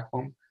to trap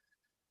them?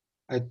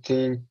 I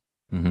think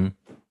I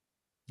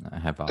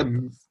have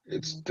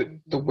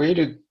the way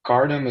to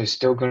guard them is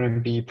still going to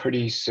be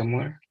pretty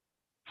similar.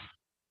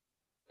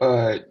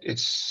 But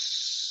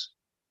it's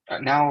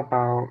now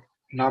about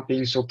not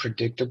being so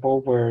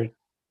predictable where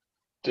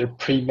they're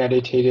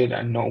premeditated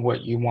and know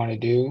what you want to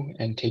do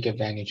and take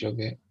advantage of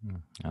it.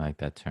 I like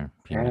that term.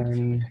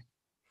 And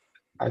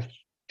I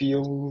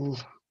feel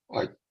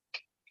like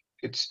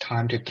it's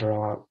time to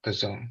throw out the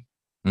zone.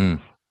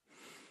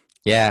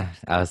 Yeah,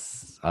 I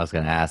was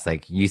gonna ask.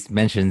 Like you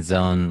mentioned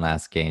zone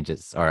last game,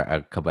 or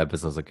a couple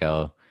episodes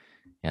ago.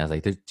 I was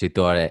like to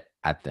throw it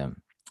at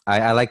them.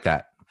 I like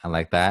that. I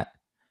like that.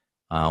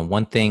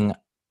 One thing,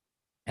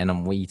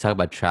 and when you talk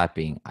about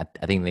trapping, I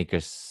think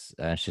Lakers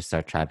should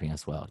start trapping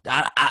as well.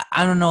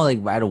 I don't know, like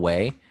right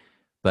away,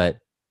 but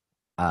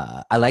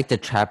I like the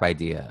trap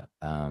idea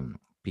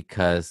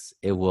because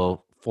it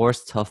will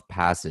force tough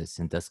passes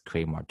and thus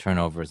create more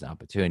turnovers and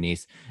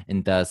opportunities,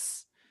 and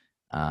thus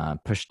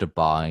push the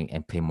ball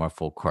and play more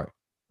full court,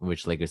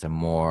 which Lakers are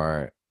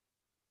more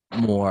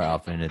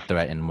often a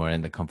threat and more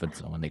in the comfort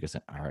zone when Lakers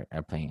are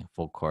playing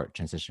full court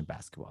transition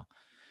basketball.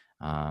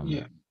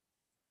 Yeah,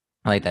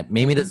 I like that.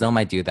 Maybe the zone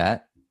might do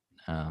that,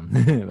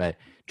 but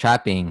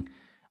trapping.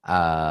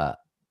 What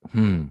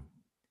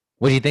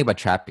do you think about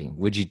trapping?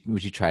 Would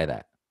you try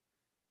that?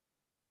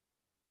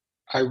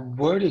 I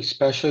would,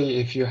 especially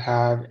if you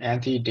have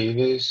Anthony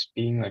Davis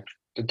being like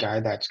the guy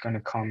that's going to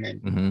come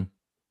in.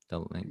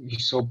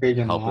 He's so big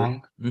and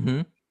long.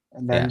 And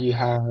then you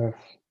have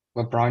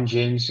LeBron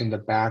James in the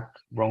back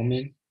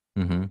roaming.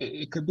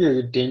 It could be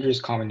a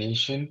dangerous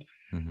combination.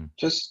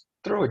 Just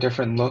throw a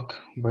different look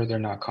where they're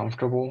not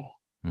comfortable,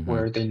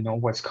 where they know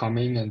what's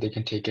coming and they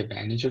can take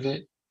advantage of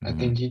it. I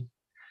think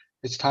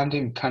it's time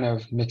to kind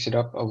of mix it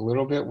up a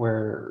little bit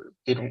where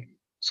they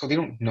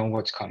don't know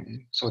what's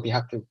coming. So they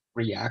have to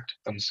react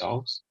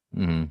themselves.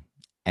 And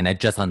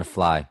adjust on the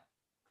fly.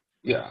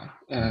 Yeah.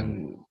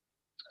 And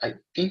I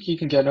think you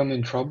can get them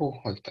in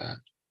trouble like that.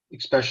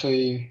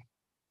 Especially,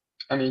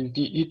 I mean,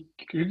 you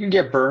can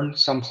get burned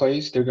some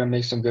plays. They're going to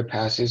make some good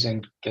passes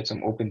and get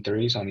some open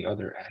threes on the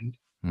other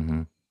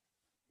end.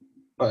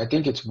 But I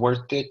think it's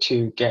worth it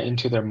to get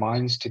into their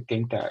minds to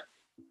think that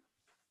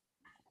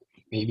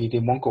maybe they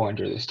won't go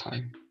under this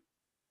time.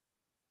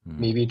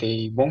 Maybe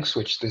they won't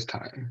switch this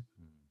time.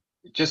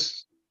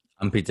 Just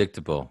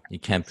unpredictable. You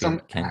can't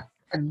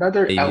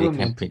another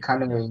element to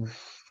kind of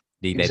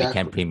they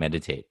can't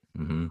premeditate.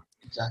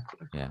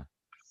 Exactly. Yeah.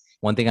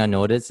 One thing I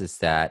noticed is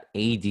that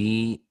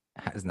AD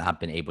has not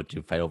been able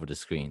to fight over the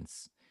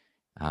screens.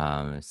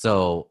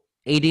 So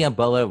AD and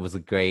Butler was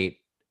great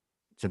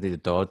something to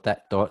throw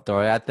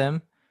at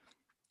them.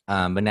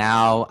 But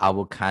now I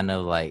will kind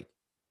of like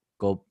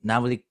go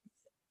not really.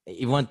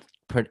 You want to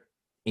put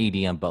AD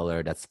and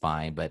Butler, that's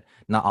fine, but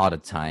not all the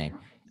time.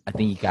 I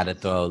think you got to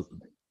throw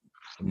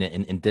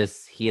in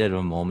this heat of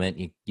a moment.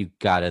 You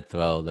got to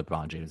throw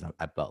LeBron James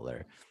at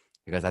Butler.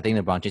 because I think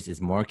LeBron James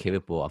is more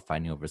capable of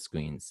fighting over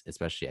screens,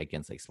 especially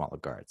against like smaller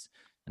guards.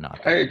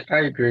 I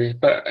agree,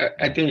 but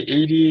I think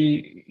AD,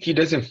 he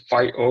doesn't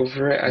fight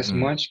over it as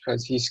much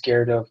because he's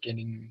scared of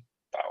getting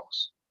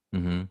fouls.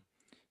 Mm-hmm.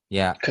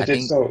 Yeah, because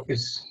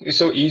it's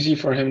so easy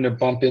for him to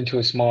bump into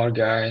a smaller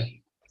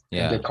guy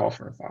and get called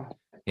for a foul.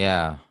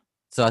 Yeah,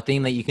 so I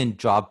think that you can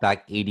drop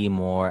back AD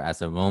more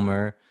as a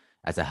roamer,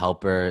 as a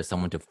helper,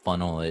 someone to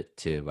funnel it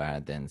to, rather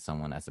than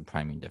someone as a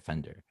primary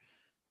defender.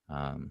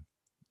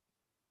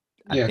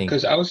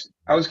 Because I was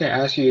gonna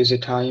ask you, is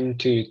it time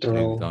to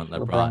throw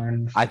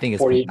LeBron? I think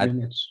it's 48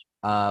 minutes.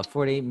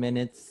 48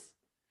 minutes.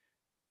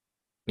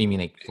 You mean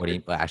like 40?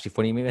 But actually,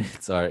 40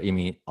 minutes, or you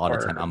mean all the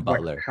time on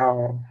Butler?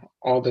 How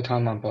all the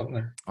time on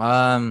Butler?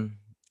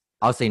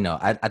 I'll say no.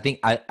 I think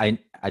I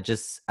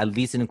just, at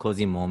least in the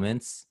closing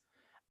moments,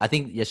 I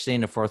think yesterday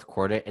in the fourth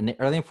quarter, in the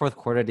early fourth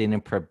quarter, they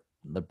didn't put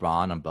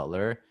LeBron on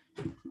Butler,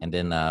 and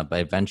then but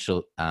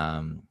eventually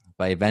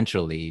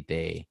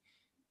they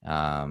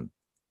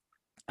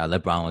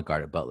LeBron would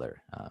guard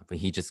Butler, but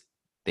the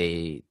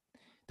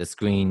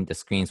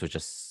screens were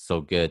just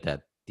so good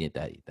that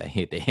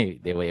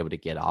they were able to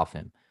get off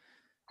him.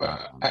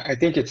 I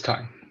think it's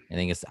time. I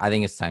think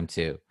it's time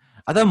too.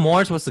 I thought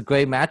Morris was a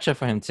great matchup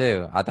for him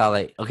too. I thought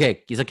like,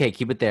 okay, he's okay,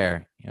 keep it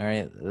there. All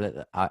right,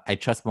 I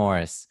trust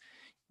Morris.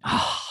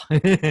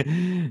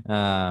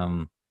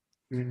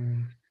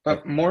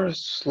 But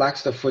Morris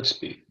lacks the foot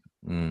speed.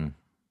 Okay,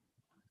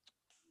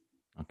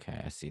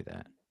 I see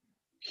that.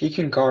 He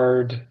can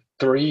guard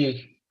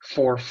 3,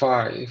 4,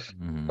 5,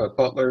 but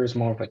Butler is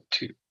more of a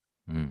 2.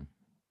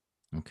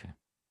 Okay,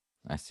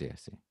 I see.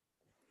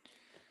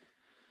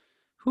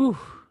 Whew.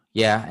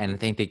 Yeah, and I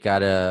think they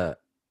gotta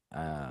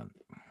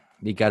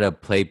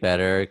play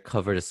better,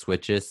 cover the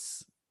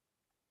switches.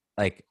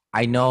 Like,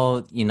 I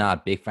know you're not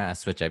a big fan of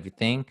switch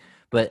everything,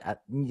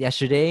 but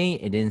yesterday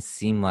it didn't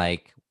seem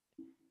like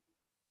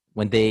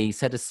when they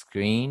set a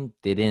screen,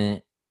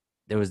 there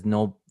was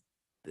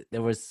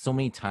so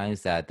many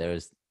times that there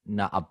was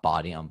not a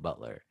body on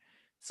Butler.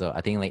 So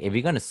I think like if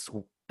you're gonna,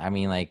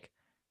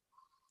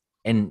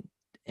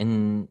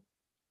 in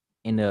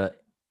the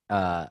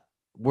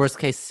worst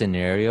case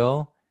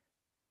scenario,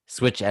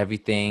 switch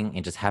everything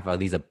and just have at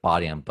least a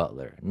body on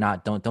Butler.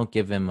 Don't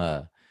give him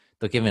an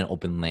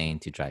open lane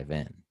to drive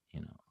in.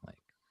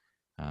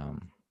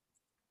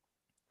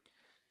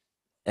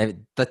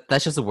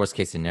 That's just the worst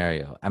case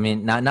scenario. I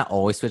mean, not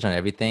always switch on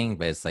everything,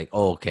 but it's like,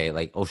 oh, okay,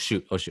 like, oh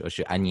shoot,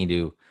 I need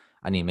to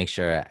make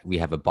sure we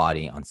have a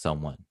body on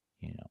someone,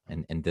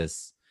 in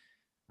this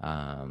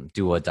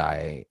do or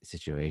die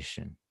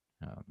situation.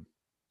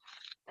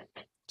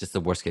 Just the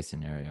worst case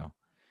scenario.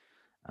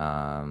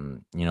 I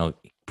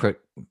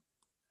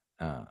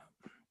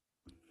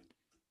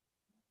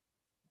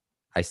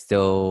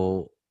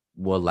still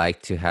would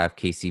like to have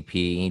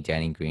KCP,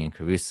 Danny Green,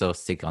 Caruso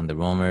stick on the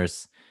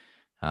roamers.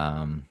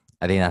 I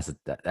think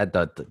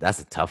that's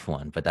a tough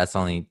one, but that's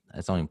only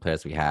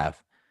players we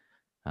have.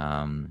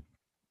 Yeah,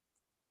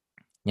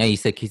 you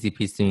said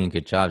KCP's doing a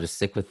good job. Just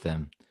stick with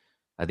them.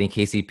 I think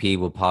KCP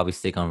will probably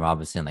stick on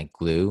Robinson like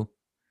glue.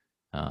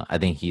 I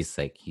think he's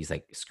like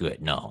screw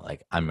it, no,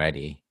 like I'm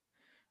ready.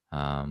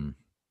 So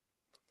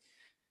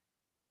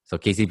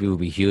KCP will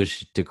be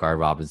huge to guard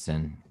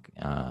Robinson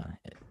if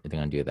they're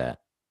gonna do that.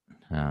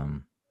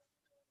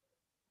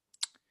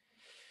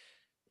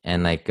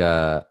 And like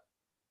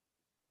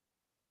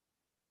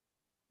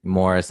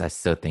Morris, I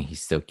still think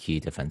he's still key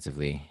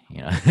defensively.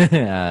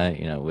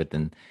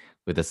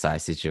 With the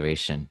size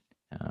situation.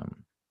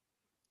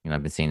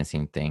 I've been saying the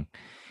same thing,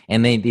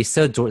 and they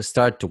still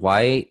start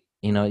Dwight.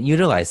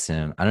 Utilize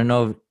him. I don't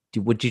know.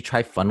 Would you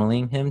try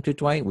funneling him to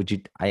Dwight? Would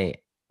you?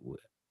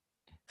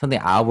 Something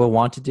I would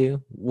want to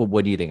do.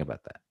 What do you think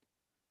about that?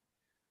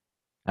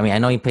 I mean, I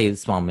know he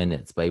plays small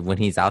minutes, but when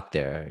he's out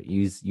there,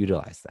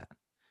 utilize that.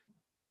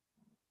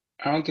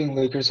 I don't think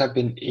Lakers have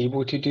been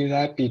able to do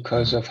that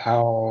because of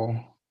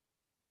how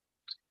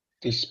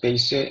they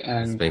space it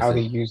and how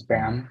they use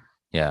Bam.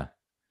 Yeah.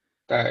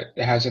 That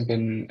it hasn't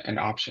been an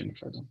option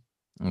for them.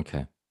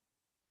 Okay.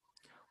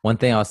 One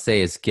thing I'll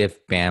say is give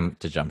Bam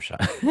the jump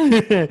shot.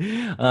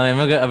 Am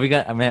I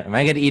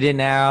gonna eat it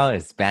now?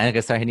 Is Bam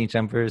gonna start hitting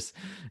jumpers?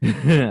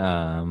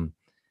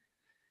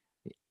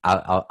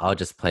 I'll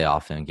just play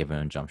off him and give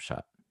him a jump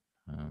shot.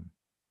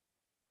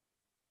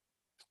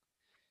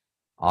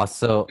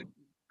 Also,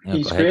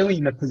 he's rarely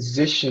in a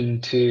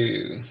position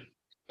to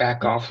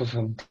back off of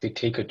him to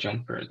take a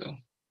jumper, though.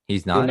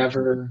 He's not.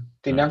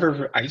 They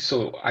never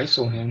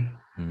ISO him.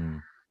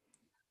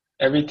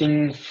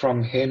 Everything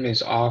from him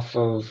is off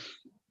of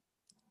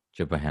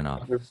dribble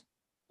handoff,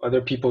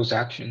 other people's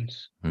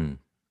actions. Okay,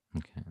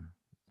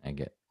 I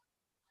got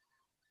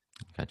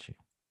you.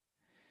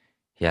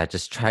 Yeah,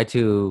 just try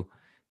to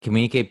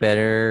communicate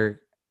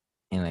better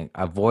and like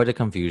avoid the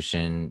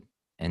confusion.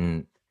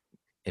 And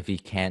if you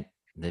can't,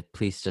 then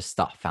please just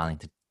stop fouling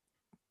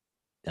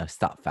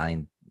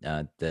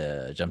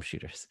the jump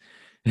shooters.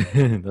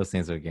 Those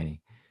things we're getting.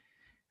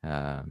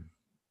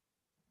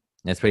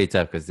 It's pretty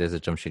tough because there's a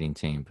jump shooting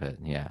team, but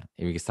yeah,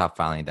 if you can stop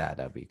fouling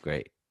that'd be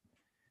great.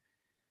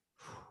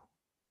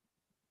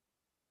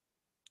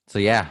 So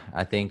yeah,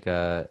 I think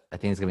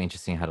it's gonna be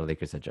interesting how the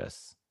Lakers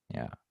adjust.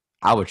 Yeah,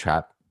 I would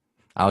trap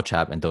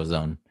and throw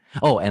zone.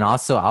 Oh, and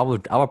also I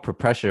would put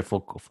pressure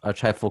I'll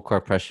try full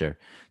court pressure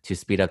to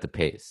speed up the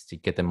pace, to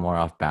get them more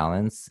off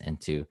balance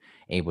and to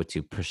able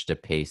to push the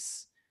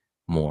pace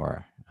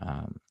more.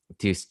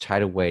 To try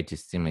to way to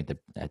stimulate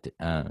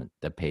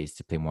the pace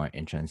to play more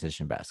in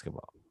transition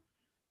basketball,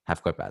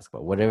 half court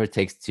basketball, whatever it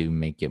takes to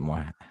make it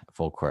more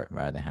full court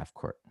rather than half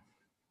court.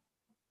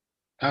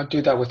 I'll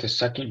do that with the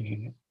second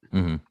unit.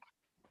 Mm-hmm.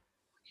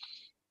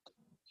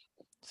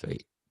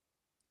 Sweet.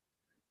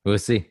 We'll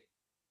see.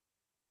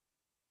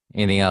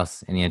 Anything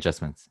else? Any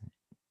adjustments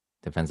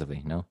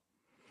defensively? No.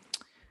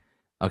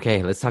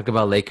 Okay, let's talk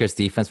about Lakers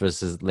defense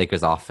versus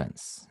Lakers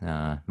offense.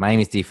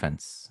 Miami's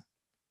defense.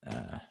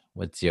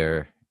 What's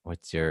your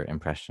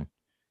impression?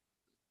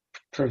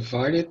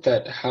 Provided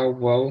that how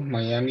well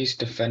Miami's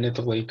defended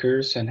the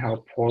Lakers and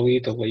how poorly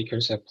the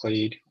Lakers have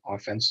played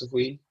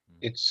offensively,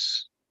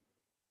 it's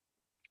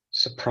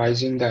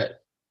surprising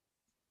that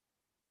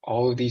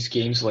all of these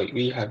games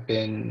lately have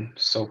been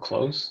so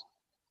close.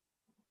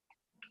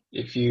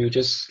 If you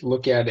just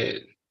look at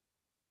it,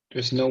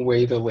 there's no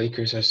way the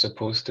Lakers are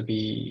supposed to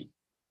be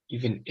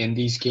even in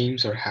these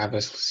games or have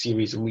a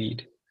series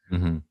lead.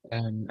 Mm-hmm.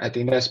 And I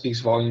think that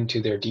speaks volume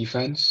to their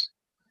defense,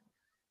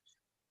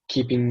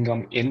 keeping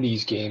them in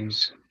these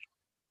games.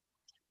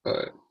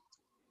 But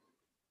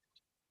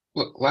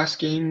look, last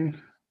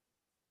game,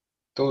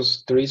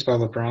 those threes by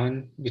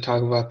LeBron, we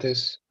talk about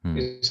this,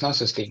 it's not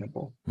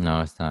sustainable.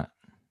 No, it's not.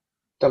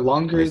 The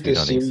longer the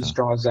series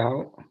draws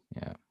out,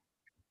 yeah,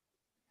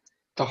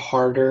 the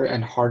harder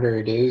and harder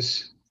it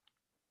is.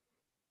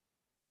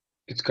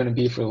 It's going to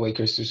be for the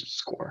Lakers to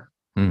score.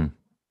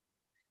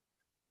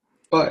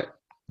 But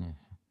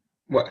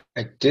what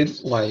I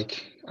did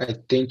like, I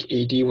think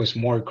AD was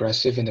more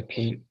aggressive in the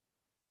paint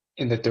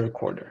in the third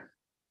quarter.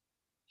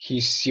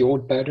 He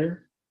sealed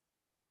better,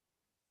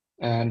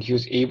 and he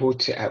was able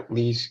to at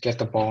least get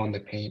the ball in the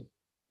paint.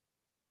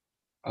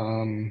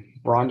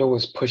 Rondo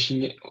was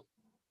pushing it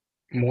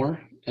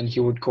more, and he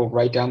would go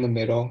right down the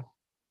middle,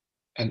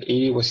 and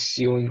AD was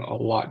sealing a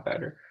lot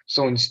better.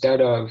 So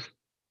instead of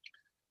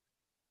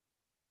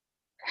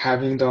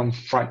having them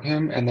front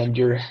him and then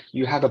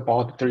you have the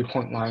ball at the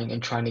 3-point line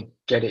and trying to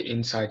get it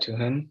inside to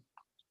him,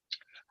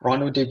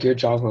 Rondo did a good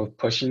job of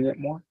pushing it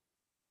more.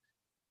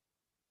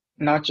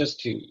 Not just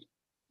to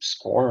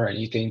score or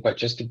anything, but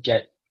just to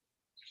get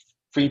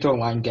free throw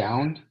line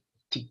down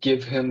to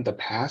give him the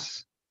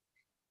pass.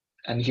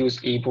 And he was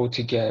able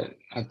to get,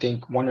 I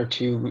think, 1 or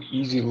 2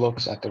 easy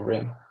looks at the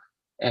rim.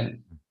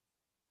 And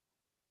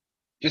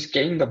just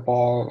getting the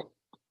ball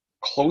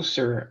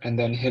closer and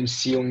then him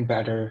sealing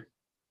better,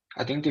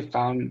 I think they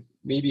found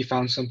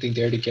something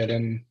there to get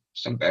him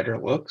some better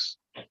looks.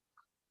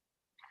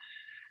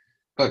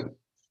 But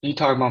you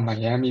talk about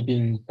Miami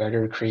being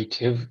better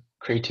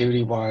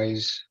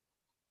creativity-wise,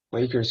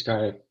 Lakers got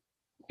to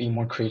be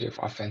more creative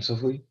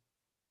offensively.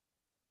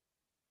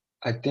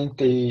 I think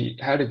they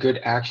had a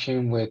good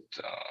action with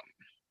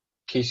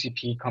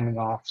KCP coming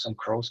off some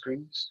curl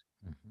screens.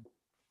 Mm-hmm.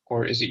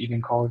 Or is it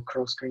even called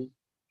curl screen?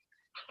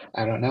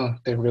 I don't know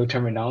the real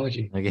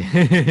terminology.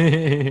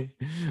 Okay.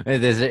 Are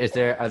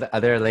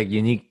there like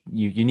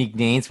unique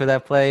names for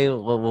that play?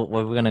 What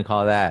are we gonna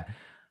call that?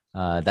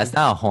 That's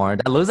not a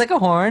horn. That looks like a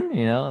horn,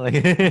 you know. Like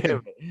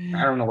I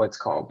don't know what it's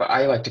called, but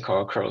I like to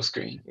call it curl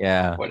screen.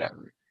 Yeah.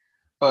 Whatever.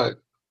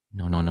 But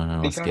no.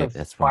 Skip.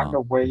 That's find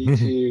a way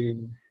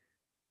to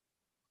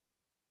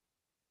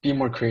be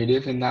more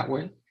creative in that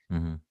way.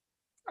 Mm-hmm.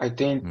 I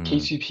think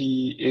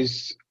KCP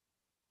is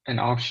an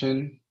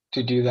option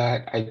to do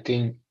that. I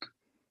think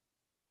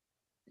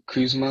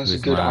Kuzma is a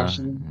good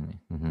option.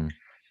 Mm-hmm.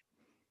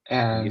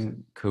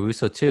 And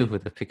Caruso too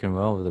with the pick and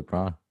roll with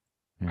LeBron.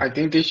 I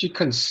think they should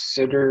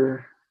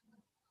consider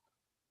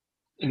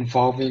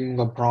involving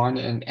LeBron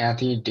and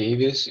Anthony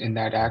Davis in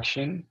that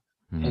action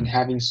and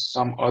having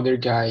some other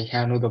guy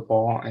handle the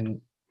ball and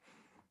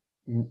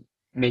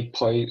make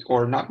plays,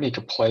 or not make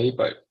a play,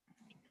 but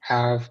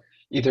have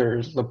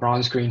either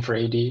LeBron screen for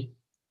AD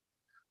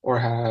or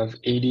have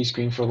AD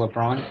screen for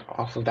LeBron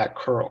off of that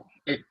curl.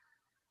 It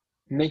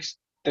makes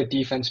the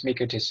defense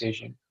make a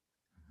decision.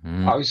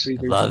 Obviously,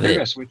 they're going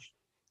to switch.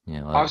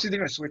 Yeah, obviously, they're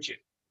going to switch it.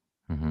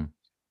 Mm-hmm.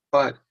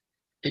 But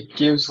it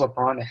gives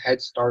LeBron a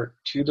head start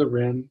to the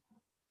rim,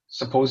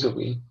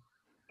 supposedly,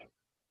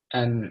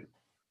 and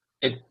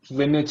it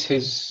limits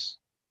his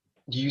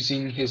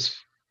using his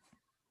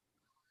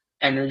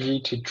energy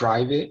to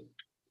drive it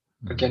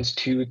against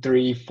 2,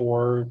 3,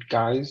 4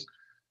 guys.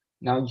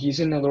 Now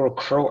he's in a little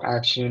curl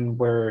action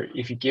where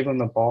if you give him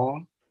the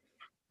ball,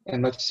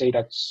 and let's say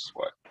that's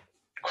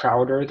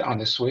Crowder on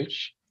the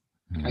switch,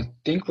 I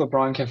think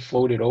LeBron can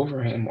float it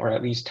over him or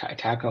at least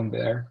attack him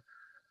there.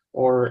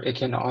 Or it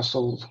can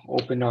also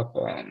open up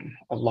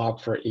a lob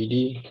for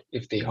AD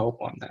if they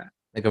help on that.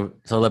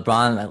 So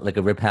LeBron, like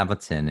a Rip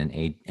Hamilton, and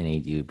AD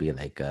would be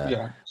like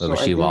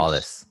Rasheed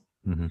Wallace.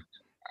 Mm-hmm.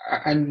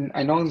 I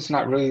know it's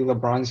not really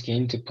LeBron's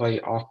game to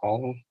play off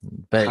ball,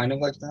 but kind of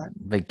like that.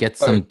 But get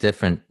some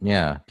different,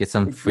 get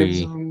some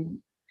free.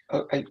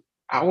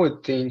 I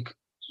would think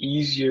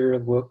easier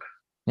look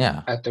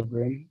Yeah. at the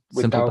rim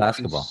Simple without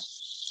basketball.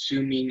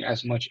 consuming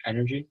as much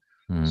energy.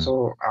 Mm.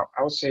 So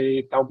I would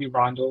say that would be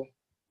Rondo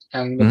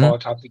handling the ball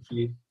top of the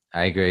key.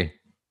 I agree.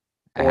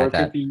 Or it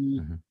could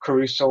be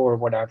Caruso or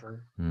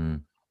whatever.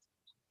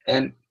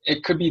 And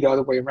it could be the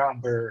other way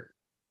around where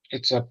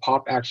it's a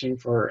pop action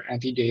for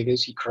Anthony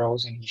Davis. He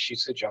curls and he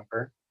shoots the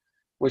jumper,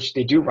 which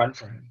they do run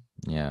for him.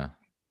 Yeah.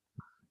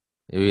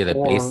 It would be the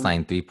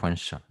baseline 3-point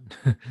shot.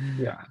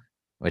 Yeah.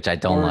 Which I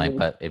don't like,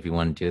 but if you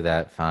want to do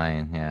that,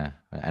 fine. Yeah.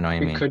 I know what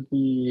you mean. It could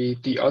be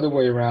the other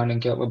way around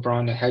and get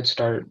LeBron a head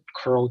start,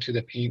 curl to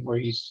the paint where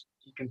he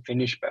can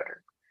finish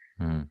better.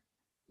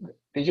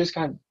 They just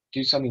gotta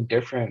do something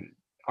different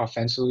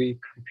offensively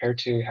compared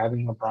to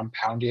having LeBron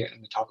pound it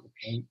in the top of the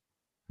paint.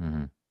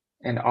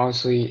 And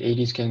obviously,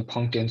 AD's getting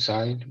punked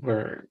inside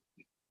where.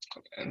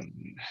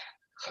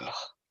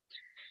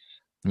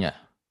 Yeah,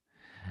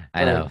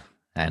 I know.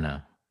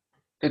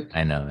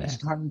 It's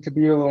time to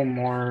be a little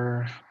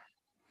more.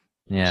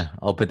 Yeah,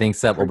 open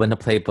things up. Open the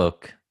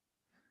playbook.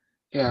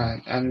 Yeah,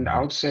 and I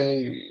would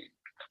say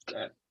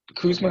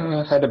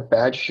Kuzma had a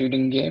bad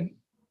shooting game,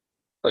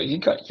 but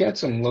he had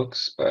some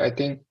looks. But I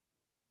think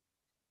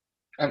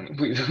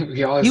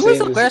we always he say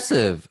was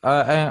aggressive.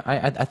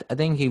 I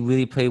think he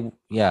really played.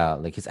 Yeah,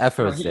 like his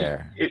effort was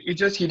there. He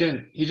just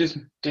didn't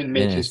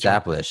make his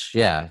establish.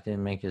 Yeah,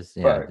 didn't make his.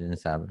 Yeah, didn't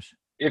establish.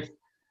 If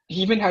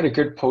he even had a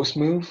good post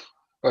move,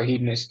 but he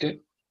missed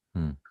it.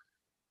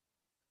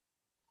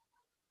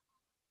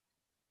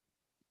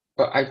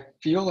 But I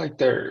feel like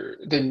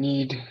they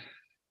need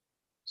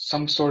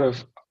some sort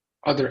of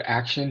other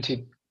action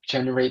to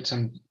generate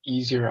some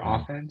easier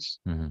offense.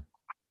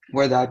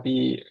 Whether that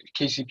be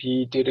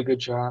KCP did a good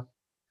job,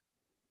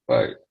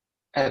 but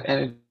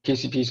and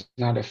KCP's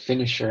not a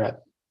finisher.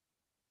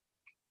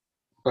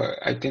 But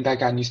I think that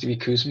guy needs to be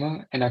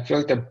Kuzma, and I feel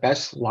like the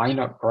best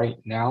lineup right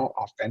now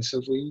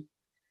offensively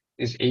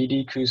is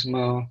AD,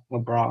 Kuzma,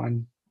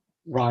 LeBron,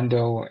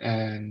 Rondo,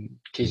 and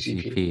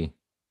KCP.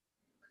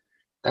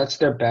 That's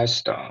their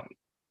best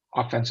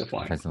offensive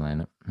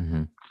lineup.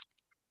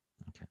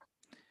 Okay.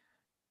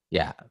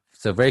 Yeah.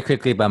 So very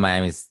quickly about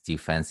Miami's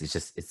defense,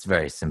 it's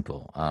very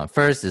simple.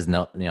 First is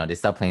they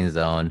stop playing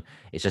zone.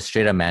 It's just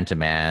straight up man to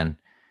man.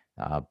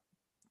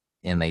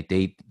 And like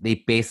they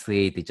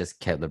just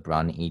kept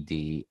LeBron and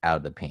AD out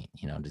of the paint.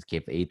 Just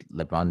gave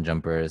LeBron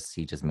jumpers.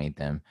 He just made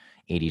them.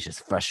 AD's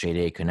just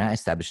frustrated. Could not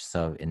establish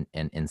himself in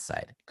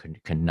inside.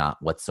 Could not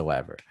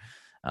whatsoever.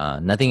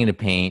 Nothing in the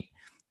paint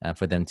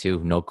for them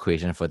too. No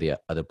creation for the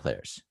other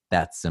players.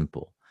 That's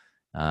simple.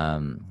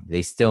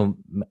 They still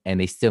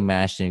managed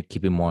to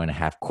keep it more in a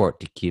half court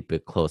to keep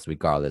it close,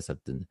 regardless of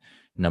the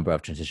number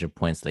of transition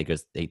points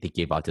Lakers they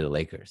gave out to the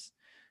Lakers.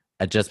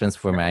 Adjustments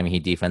for Miami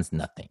Heat defense,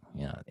 nothing.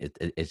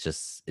 It's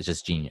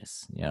just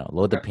genius.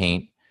 Load the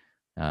paint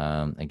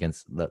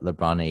against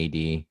LeBron and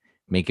AD,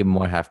 make it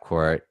more half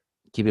court,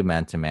 keep it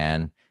man to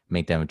man,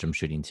 make them a jump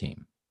shooting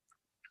team.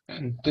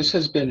 And this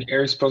has been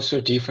Eric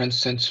Spoelstra defense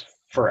since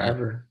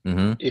forever.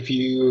 If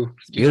you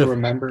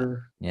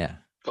remember,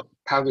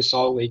 Pau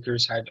Gasol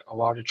Lakers had a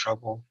lot of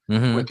trouble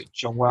with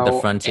Joel, the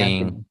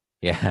fronting,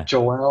 Anthony.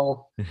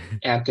 Joel,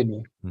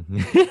 Anthony.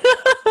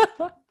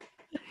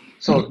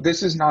 So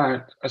this is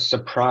not a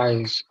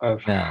surprise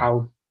of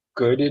how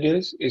good it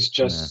is. It's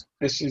just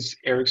this is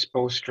Eric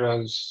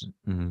Spoelstra's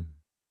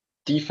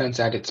defense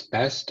at its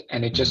best,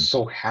 and it just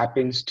so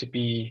happens to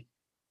be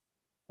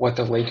what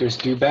the Lakers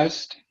do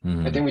best.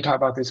 I think we talked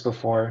about this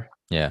before.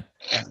 Yeah,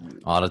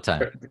 all the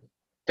time.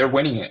 They're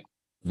winning it.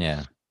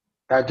 Yeah,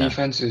 that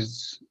defense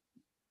is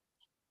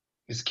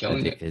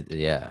killing it.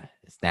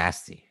 It's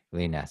nasty,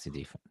 really nasty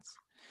defense.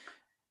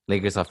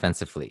 Lakers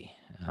offensively,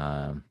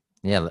 I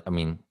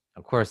mean.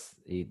 Of course,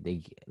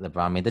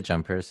 LeBron made the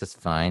jumpers. That's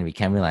fine. We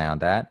can't rely on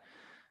that.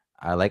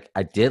 I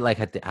did like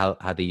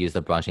how they used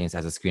LeBron James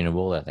as a screen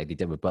roller, like they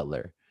did with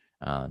Butler,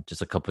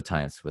 just a couple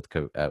times with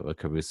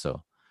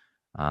Caruso,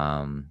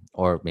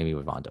 or maybe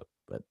with Rondo,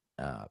 but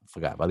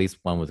forgot. But at least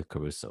one with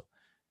Caruso.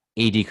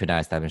 AD could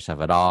not establish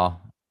himself at all.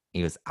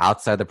 He was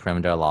outside the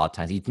perimeter a lot of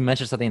times. You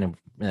mentioned something in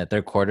the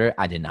third quarter.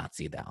 I did not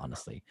see that,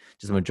 honestly.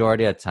 Just the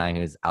majority of the time,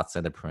 he was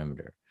outside the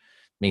perimeter.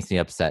 Makes me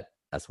upset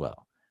as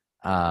well.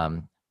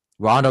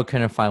 Rondo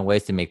couldn't find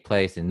ways to make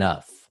plays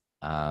enough.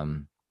 But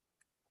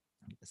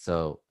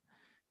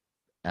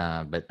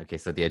okay,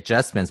 so the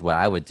adjustments, what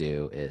I would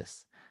do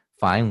is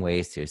find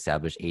ways to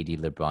establish AD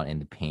LeBron in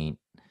the paint,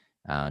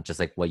 just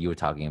like what you were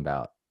talking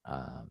about,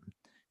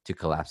 to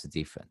collapse the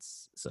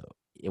defense. So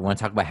you want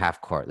to talk about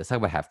half court. Let's talk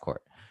about half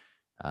court.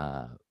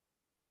 You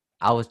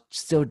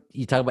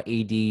talk about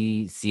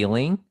AD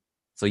ceiling.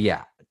 So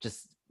yeah,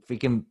 just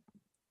freaking,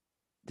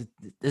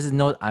 this is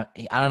I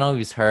don't know if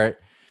he's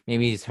hurt.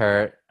 Maybe he's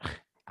hurt.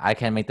 I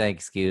can't make that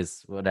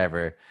excuse.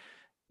 Whatever.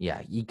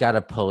 Yeah, you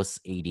gotta post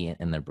AD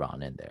and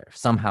LeBron in there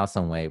somehow,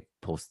 some way.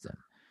 Post them.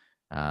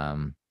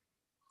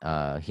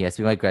 He has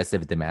to be more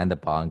aggressive, demand the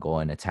ball, and go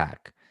and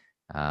attack.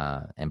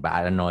 But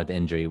I don't know if the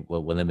injury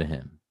will limit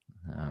him.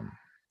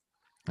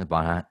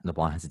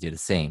 LeBron has to do the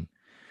same.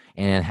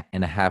 And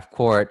in a half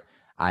court,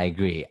 I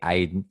agree.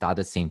 I thought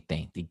the same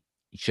thing. They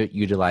should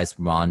utilize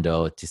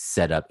Rondo to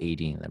set up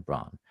AD and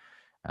LeBron.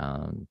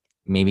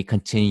 Maybe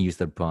continue to use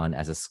LeBron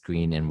as a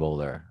screen and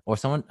roller, or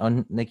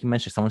someone, like you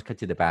mentioned, someone cut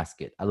to the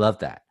basket. I love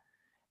that.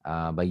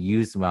 But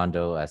use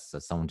Rondo as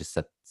someone to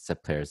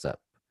set players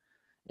up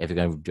if you're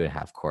going to do it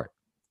half court.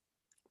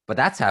 But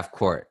that's half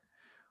court.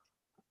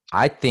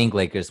 I think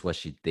Lakers,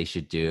 they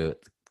should do,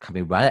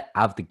 coming right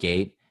out of the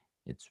gate,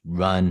 it's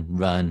run.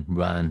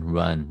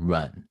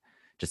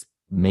 Just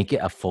make it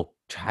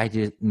try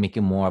to make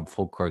it more of a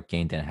full court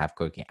game than a half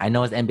court game. I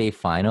know it's NBA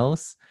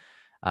Finals,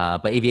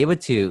 but if you're able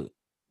to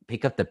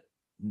pick up the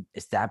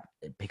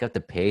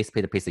pace,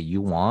 play the pace that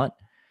you want,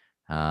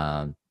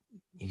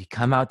 if you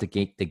come out the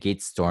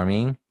gate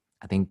storming,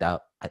 I think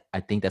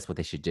that's what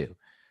they should do.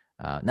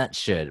 Not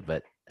should,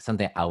 but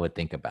something I would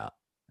think about.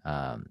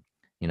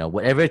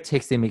 Whatever it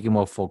takes to make it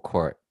more full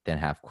court than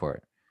half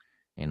court.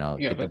 Get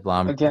the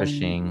LeBron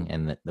pushing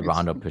and the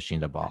Rondo pushing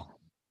the ball.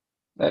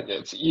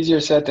 It's easier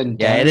said than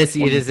done. Yeah, it is.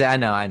 It is. I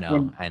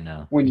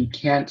know. When you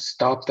can't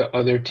stop the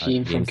other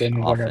team from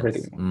getting whatever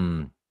they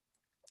want.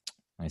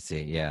 I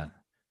see. Yeah.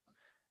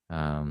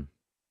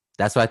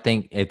 That's why I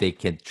think if they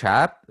can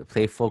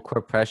play full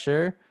court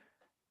pressure,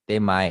 they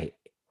might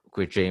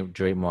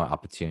create more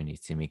opportunities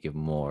to make it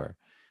more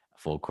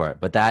full court.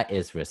 But that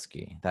is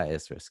risky. My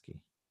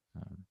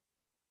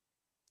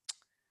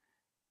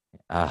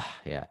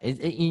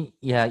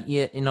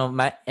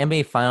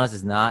NBA Finals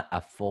is not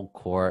a full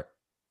court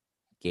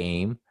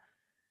game,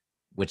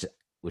 which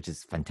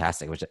is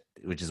fantastic,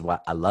 which is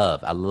what I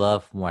love. I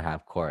love more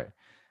half court.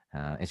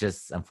 It's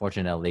just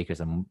unfortunate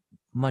Lakers are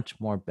much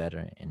more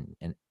better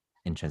in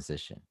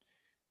transition.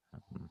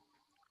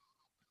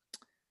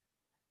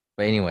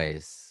 But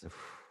anyways,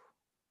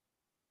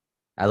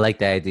 I like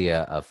the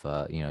idea of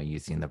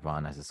using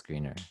LeBron as a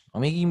screener.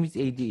 Or maybe use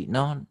AD.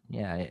 No,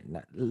 yeah,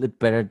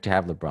 better to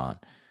have LeBron.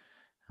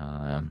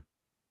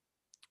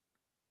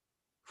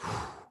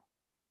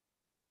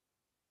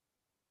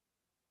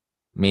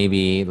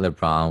 Maybe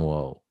LeBron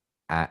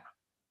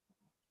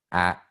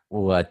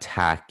will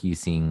attack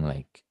using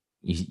a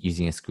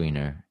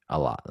screener a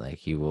lot. Like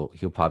he'll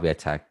probably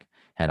attack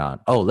head on.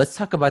 Oh, let's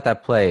talk about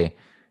that play.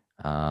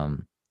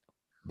 The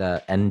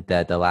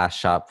last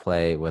shot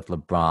play with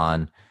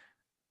LeBron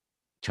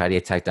try to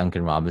attack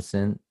Duncan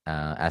Robinson,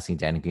 asking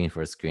Danny Green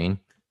for a screen.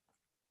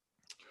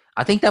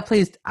 I think that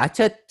play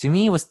to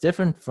me was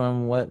different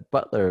from what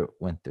Butler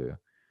went through.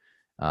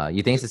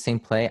 You think it's the same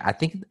play? I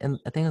think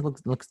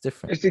it looks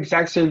different. It's the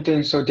exact same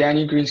thing. So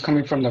Danny Green's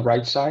coming from the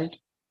right side,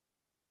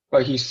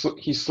 but he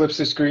slips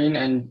the screen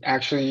and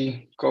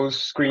actually goes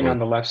screen on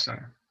the left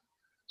side.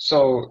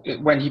 So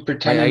when he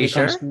pretended to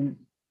come screen,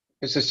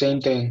 it's the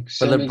same thing.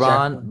 But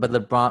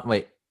LeBron,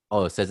 wait.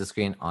 Oh, it says the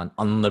screen on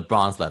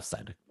LeBron's left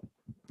side.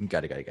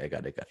 Got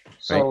it.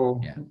 So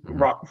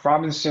right?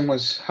 Robinson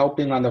was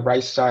helping on the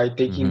right side,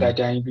 thinking that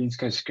Danny Green's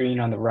going to screen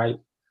on the right.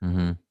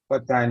 Mm-hmm.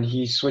 But then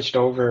he switched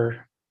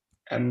over,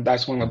 and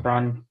that's when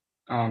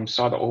LeBron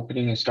saw the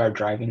opening and started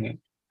driving it.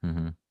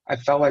 Mm-hmm. I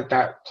felt like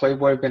that play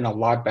would have been a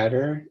lot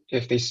better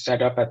if they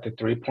set up at the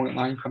 3-point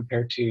line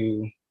compared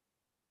to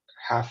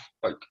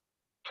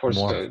towards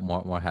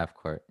more half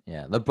court.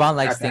 Yeah, LeBron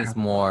likes things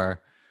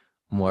more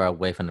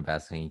away from the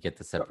basket. You get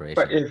the separation.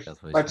 But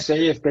let's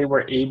say if they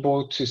were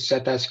able to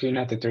set that screen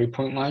at the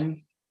 3-point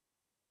line,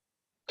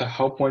 the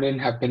help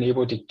wouldn't have been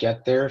able to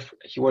get there.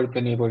 He would have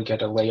been able to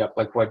get a layup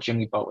like what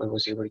Jimmy Butler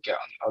was able to get on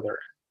the other end.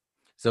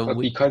 So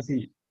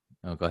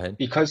go ahead.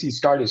 Because he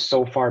started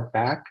so far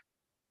back,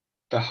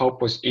 the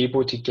help was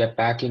able to get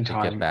back in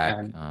time.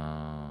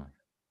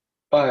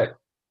 But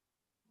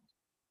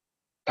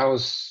that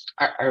was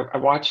I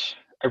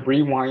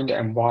rewind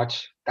and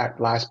watch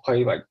that last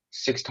play like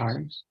 6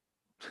 times.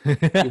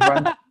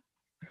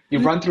 You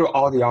run through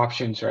all the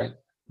options, right?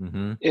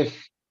 Mm-hmm.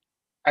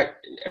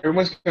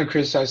 Everyone's going to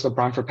criticize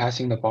LeBron for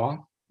passing the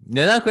ball.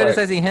 They're not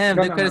criticizing him.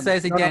 They're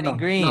criticizing Danny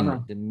Green.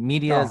 No. The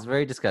media is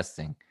very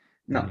disgusting.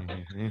 No.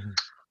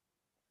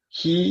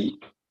 He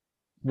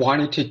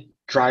wanted to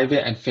drive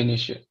it and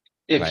finish it.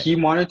 If he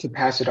wanted to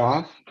pass it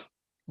off,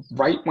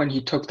 right when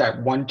he took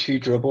that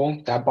 1-2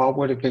 dribble, that ball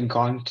would have been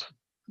gone.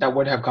 That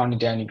would have gone to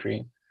Danny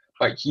Green.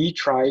 But he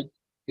tried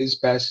his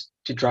best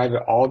to drive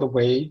it all the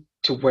way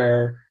to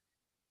where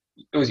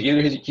it was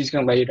either he's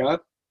going to lay it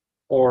up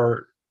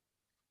or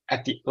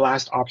at the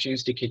last option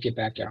is to kick it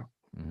back out.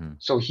 Mm-hmm.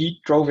 So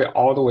he drove it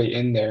all the way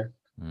in there.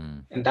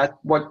 And that's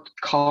what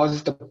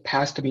caused the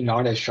pass to be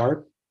not as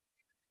sharp.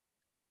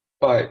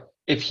 But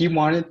if he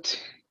wanted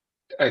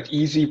an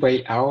easy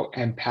way out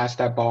and pass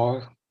that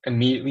ball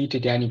immediately to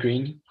Danny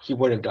Green, he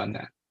would have done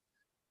that.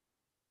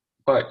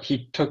 But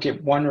he took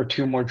it 1 or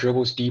 2 more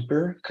dribbles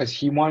deeper because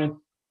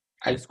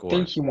I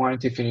think he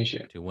wanted to finish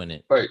it. To win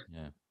it. But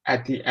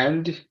at the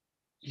end,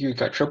 he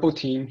got triple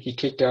team. He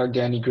kicked out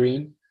Danny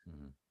Green.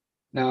 Mm-hmm.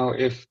 Now,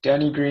 if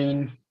Danny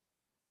Green,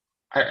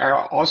 I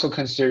also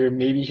consider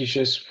maybe he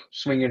should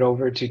swing it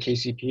over to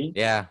KCP.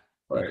 Yeah,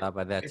 I thought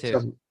about that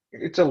too.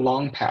 It's a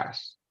long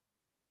pass.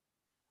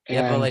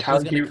 Yeah, but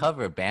who's going to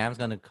cover? Bam's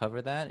going to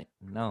cover that?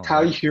 No.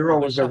 Tyler Hero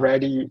was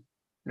already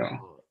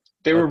No,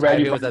 they were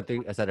ready. Was at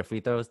a free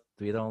throw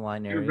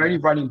line area. They were ready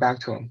running back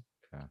to him.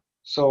 Okay.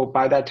 So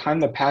by that time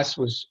the pass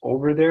was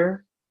over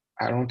there,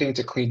 I don't think it's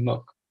a clean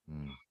look.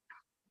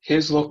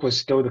 His look was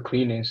still the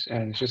cleanest,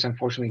 and it's just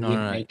unfortunately he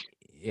didn't make it.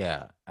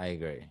 Yeah, I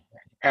agree.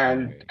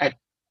 And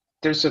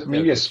there's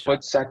maybe a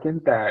split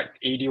second that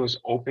AD was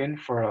open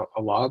for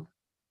a lob,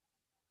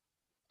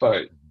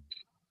 but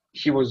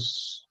he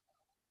was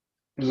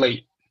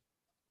late,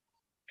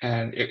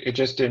 and it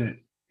just didn't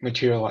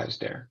materialize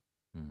there.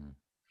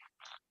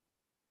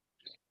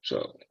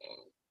 So,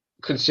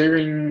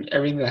 considering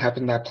everything that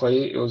happened in that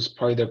play, it was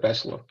probably their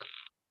best look.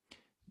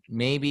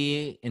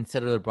 Maybe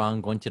instead of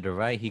LeBron going to the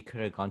right, he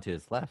could have gone to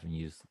his left and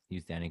used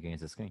Danny Green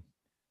as a screen.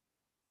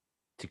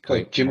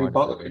 But Jimmy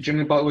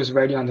Butler was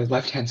ready on the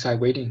left-hand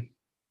side waiting.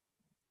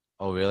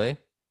 Oh, really?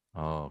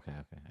 Oh, okay.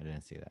 I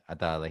didn't see that. I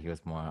thought he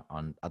was more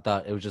on. I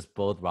thought it was just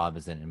both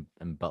Robinson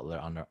and Butler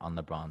on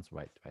LeBron's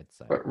right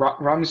side. But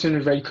Robinson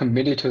was very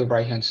committed to the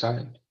right-hand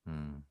side.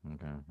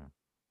 Okay.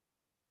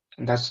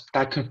 And that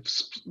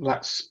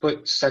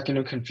split second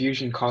of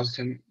confusion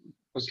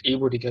was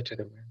able to get to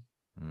the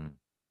rim.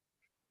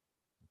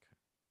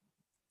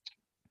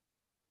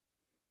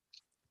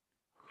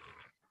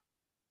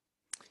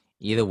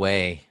 Either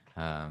way,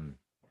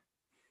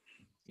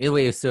 it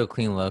was still a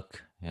clean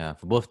look. Yeah,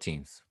 for both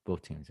teams.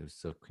 It was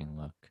still a clean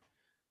look.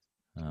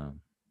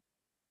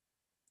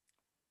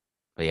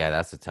 But yeah,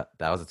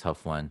 that was a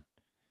tough one.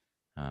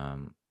 I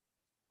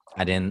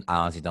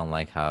honestly don't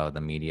like how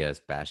the media is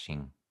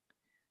bashing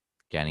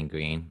Danny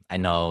Green. I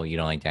know you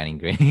don't like Danny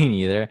Green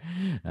either.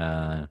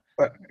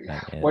 But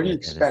what do you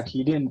expect?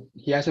 He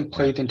hasn't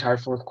played the entire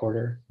fourth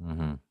quarter.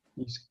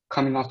 He's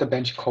coming off the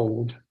bench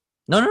cold.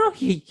 No.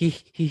 He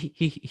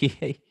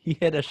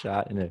hit a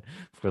shot in the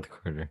fourth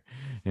quarter.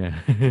 Yeah.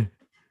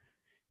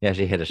 Yeah,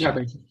 she hit a shot.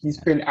 Yeah, but he's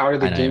been out of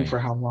the game for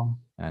how long?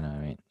 I know. I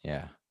mean,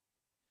 yeah.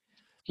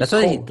 That's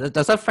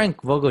what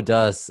Frank Vogel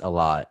does a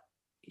lot.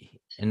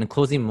 In the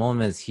closing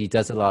moments, he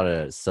does a lot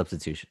of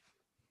substitution.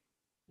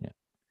 Yeah.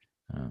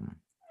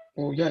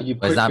 Well, yeah, you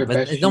put your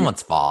best. It's no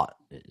one's fault.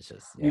 It's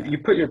just you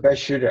put your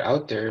best shooter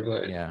out there,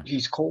 but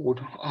he's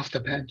cold off the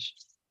bench.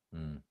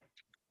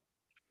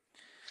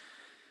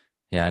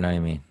 Yeah, I know what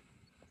you mean.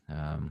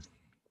 That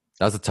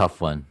was a tough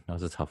one.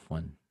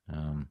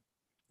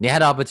 They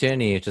had an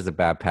opportunity. It's just a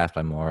bad pass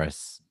by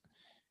Morris.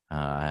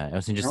 It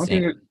was interesting.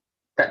 I don't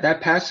think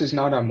that pass is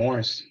not on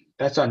Morris.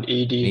 That's on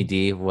AD.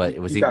 AD, what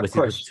was he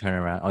pushed to turn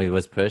around? Oh, he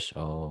was pushed.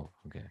 Oh,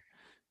 okay.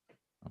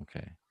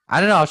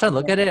 I don't know. I was trying to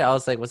look at it. I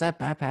was like, was that a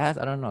bad pass?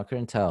 I don't know. I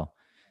couldn't tell.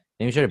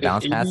 Maybe should have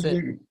bounced past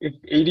it. If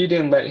AD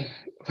didn't let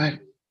him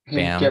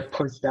get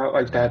pushed out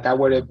like that, that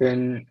would have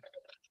been,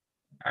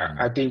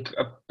 I think,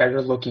 a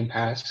better looking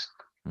pass.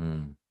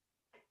 Okay.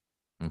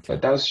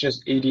 But that was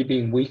just AD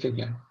being weak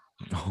again.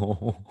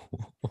 Oh.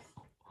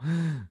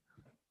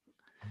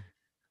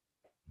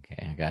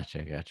 Okay, I got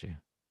you.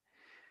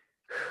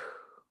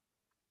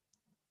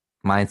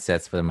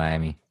 Mindsets for the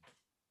Miami.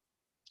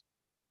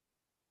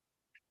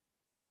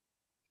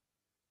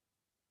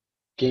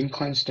 Game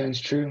plan stands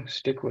true.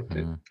 Stick with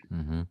it.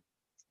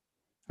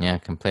 Yeah,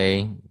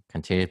 continue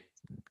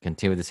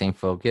with the same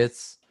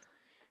focus.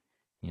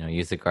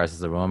 Use the guards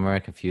as a roamer,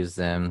 confuse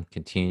them,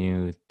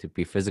 continue to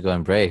be physical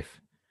and brave.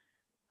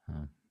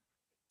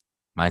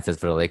 Mindsets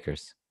for the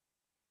Lakers.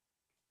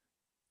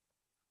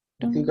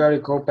 You got to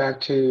go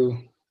back to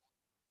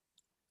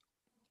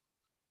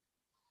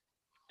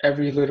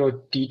every little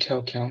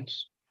detail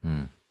counts.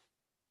 And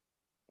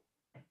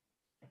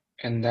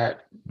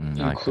that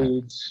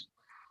includes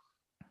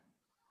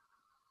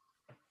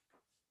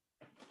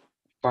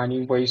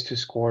finding ways to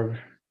score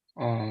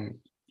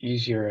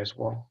easier as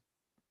well.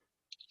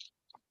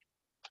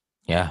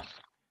 Yeah.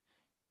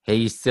 Hey,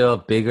 you're still a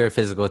bigger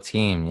physical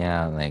team.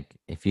 Yeah, like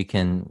if you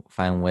can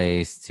find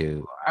ways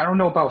to. I don't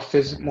know about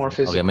more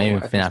physical. Okay,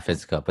 maybe not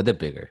physical, but they're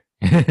bigger.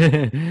 But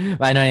I know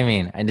what I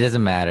mean. It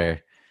doesn't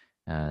matter.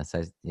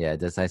 Size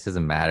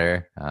doesn't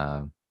matter.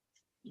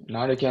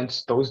 Not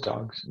against those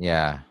dogs.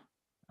 Yeah,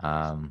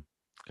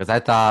 because I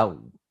thought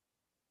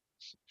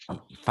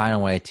find a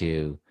way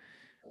to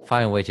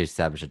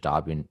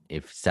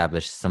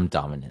establish some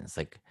dominance.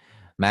 Like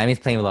Miami's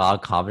playing with a lot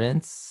of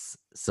confidence,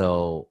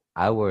 so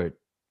I would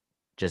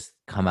just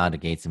come out of the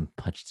gates and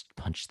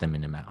punch them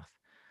in the mouth,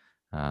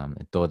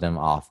 and throw them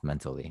off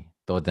mentally.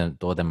 Throw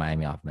them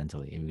Miami off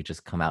mentally. If we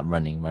just come out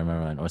running,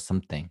 run, or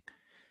something.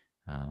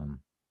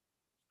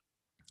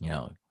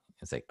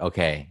 It's like,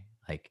 okay,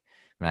 like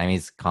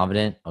Miami's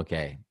confident.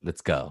 Okay,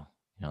 let's go.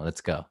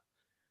 Let's go.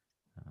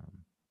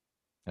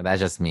 That's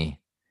just me.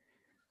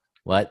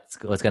 What's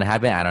gonna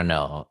happen? I don't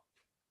know.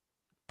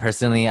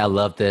 Personally, I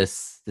love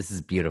this. This is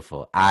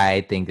beautiful.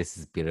 I think this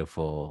is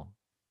beautiful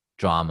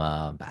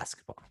drama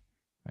basketball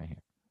right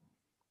here.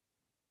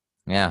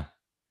 Yeah.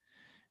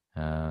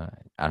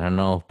 I don't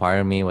know. A lot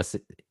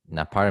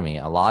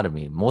of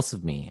me, most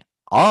of me,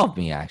 all of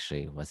me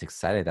actually was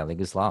excited that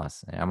Lakers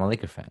lost. I'm a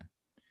Laker fan.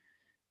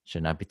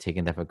 Should not be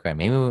taking that for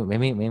granted.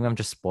 Maybe I'm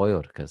just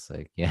spoiled because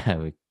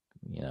we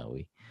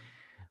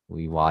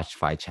we watched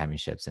 5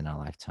 championships in our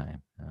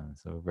lifetime,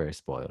 so we're very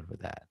spoiled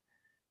with that.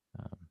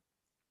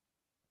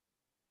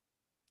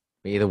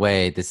 But either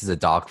way, this is a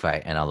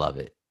dogfight, and I love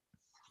it.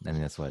 I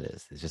mean, that's what it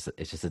is.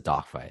 It's just a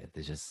dogfight.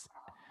 It's just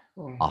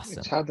awesome.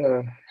 It's how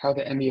the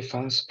NBA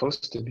Finals is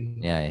supposed to be.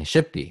 Yeah, it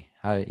should be.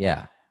 How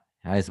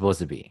it's supposed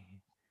to be.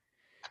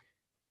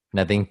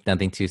 Nothing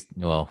too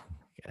well.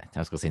 I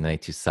was gonna say nothing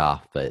too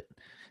soft, but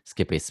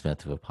Skip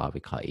A-Smith would probably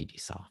call AD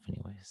soft,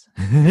 anyways.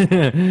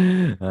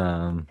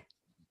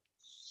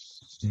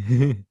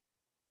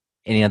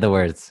 Any other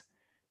words?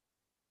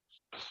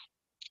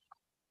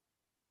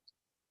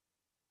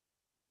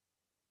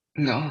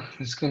 No,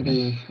 it's gonna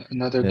be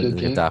another good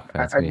game.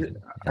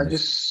 I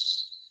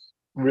just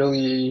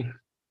really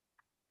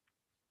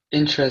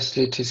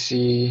interested to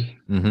see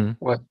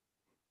what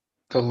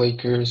the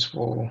Lakers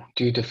will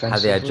do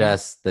defensively. How they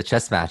adjust the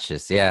chess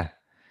matches. Yeah,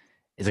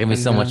 it's gonna be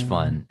so much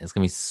fun. It's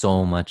gonna be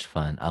so much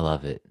fun. I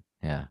love it.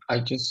 Yeah. I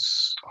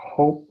just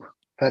hope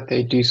that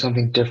they do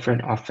something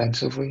different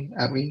offensively,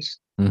 at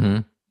least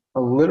a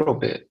little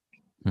bit,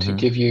 to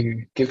give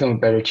them a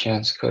better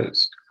chance.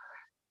 Because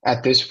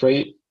at this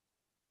rate,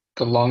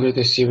 the longer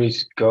the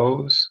series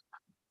goes,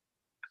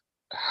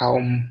 how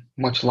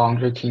much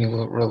longer can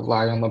you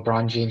rely on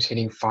LeBron James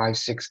hitting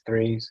 5-6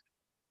 threes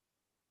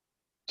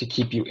to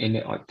keep you in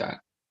it like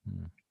that?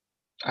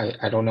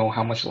 I don't know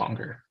how much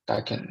longer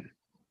that can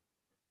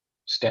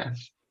stand.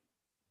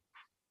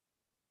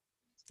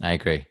 I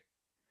agree.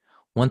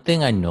 One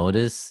thing I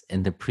noticed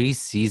in the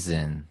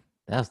preseason,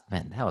 that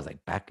was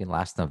like back in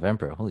last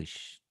November. Holy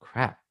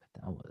crap.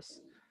 That was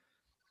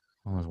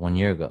almost 1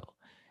 year ago.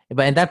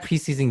 But in that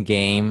preseason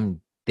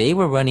game, they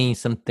were running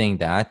something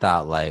that I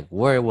thought, like,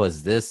 where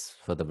was this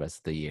for the rest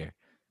of the year?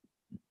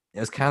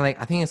 It was kind of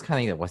like, I think it's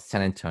kind of like what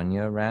San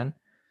Antonio ran.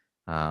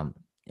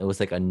 It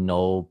was like a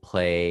no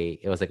play.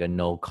 It was like a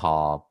no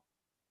call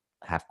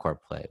half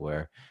court play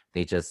where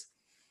they just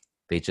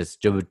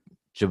dribble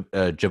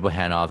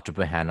hand off,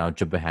 dribble hand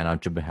off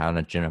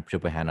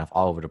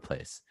all over the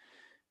place.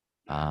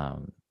 I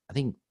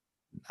don't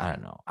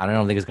know. I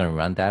don't think it's going to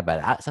run that,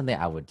 but something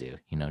I would do,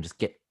 just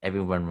get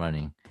everyone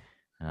running.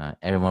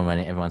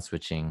 Everyone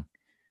switching.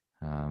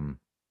 I'm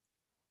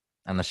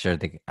not sure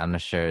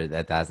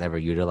that that's ever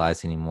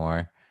utilized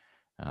anymore.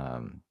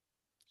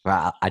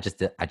 But I just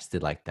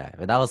did like that.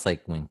 But that was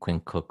like when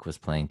Quinn Cook was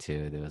playing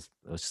too. It was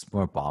just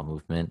more ball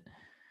movement.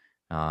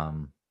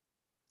 But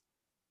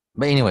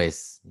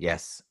anyways,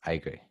 yes, I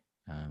agree.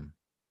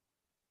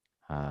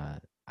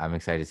 I'm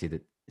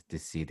excited to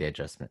see the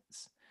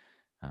adjustments.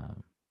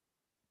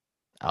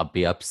 I'll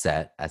be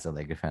upset as a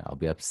Laker fan. I'll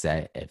be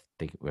upset if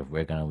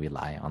we're gonna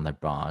rely on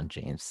LeBron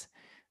James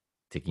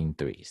taking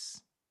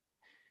threes.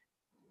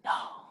 No,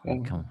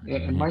 come on.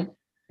 It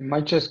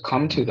might just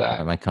come to that.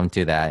 It might come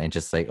to that, and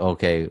just like,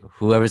 okay,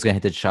 whoever's gonna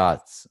hit the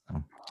shots.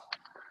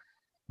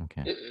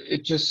 Okay.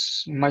 It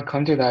just might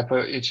come to that,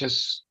 but it's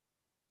just,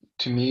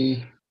 to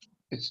me,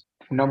 it's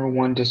number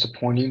one,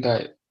 disappointing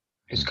that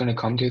it's gonna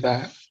come to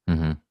that,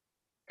 and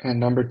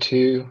number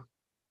two,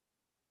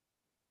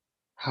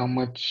 how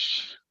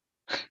much.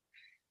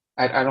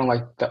 I don't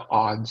like the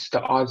odds.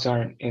 The odds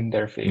aren't in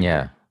their favor.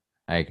 Yeah,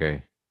 I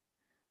agree.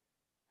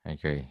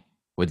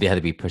 Would they have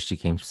to be pushed to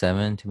Game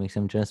 7 to make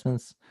some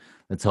adjustments?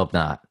 Let's hope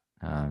not.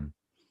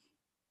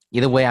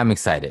 Either way, I'm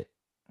excited.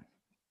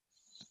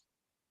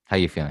 How are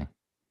you feeling?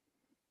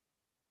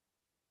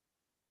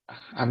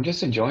 I'm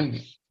just enjoying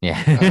it.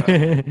 Yeah.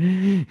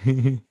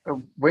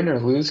 Win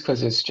or lose,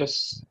 because it's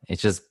just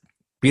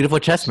beautiful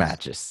chess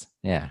matches.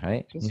 Yeah,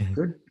 right? Just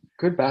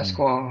good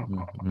basketball,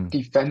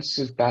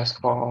 defensive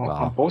basketball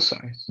on both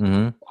sides.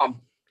 On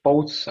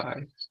both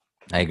sides.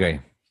 I agree.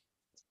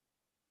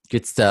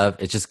 Good stuff.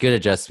 It's just good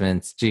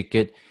adjustments.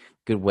 Good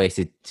ways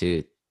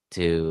to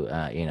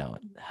the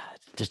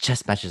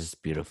chess match is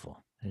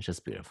beautiful. It's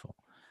just beautiful.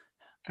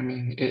 I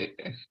mean,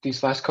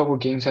 these last couple of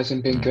games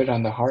hasn't been good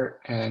on the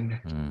heart,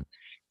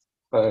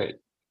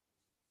 but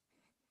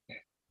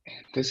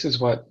this is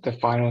what the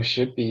final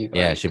should be. Like,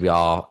 it should be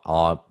all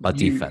about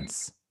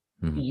defense.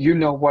 You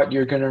know what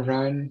you're gonna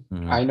run.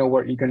 I know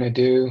what you're gonna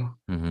do.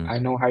 I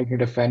know how you can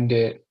defend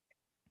it.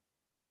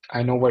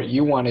 I know what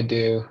you want to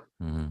do.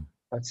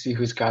 Let's see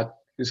who's got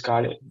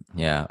it.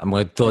 Yeah, I'm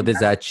gonna throw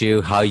this at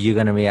you. How are you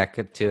gonna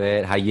react to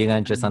it? How are you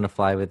gonna just on the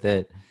fly with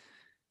it?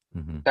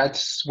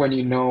 That's when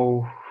you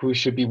know who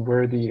should be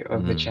worthy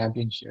of the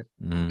championship.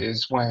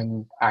 Is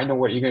when I know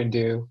what you're gonna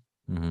do.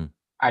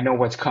 I know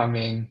what's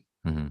coming.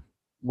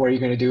 What are you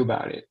gonna do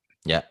about it?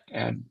 Yeah.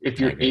 And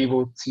if you're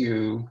able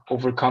to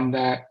overcome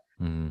that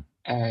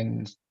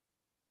and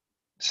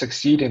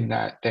succeed in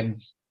that,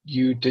 then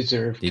you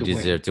deserve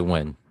to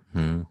win.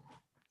 I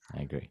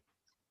agree.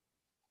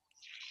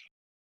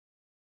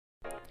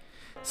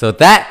 So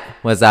that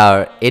was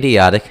our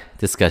idiotic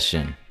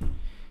discussion.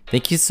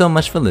 Thank you so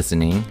much for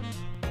listening.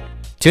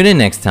 Tune in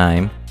next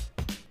time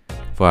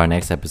for our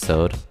next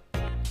episode.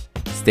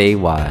 Stay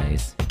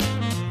wise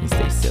and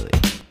stay silly.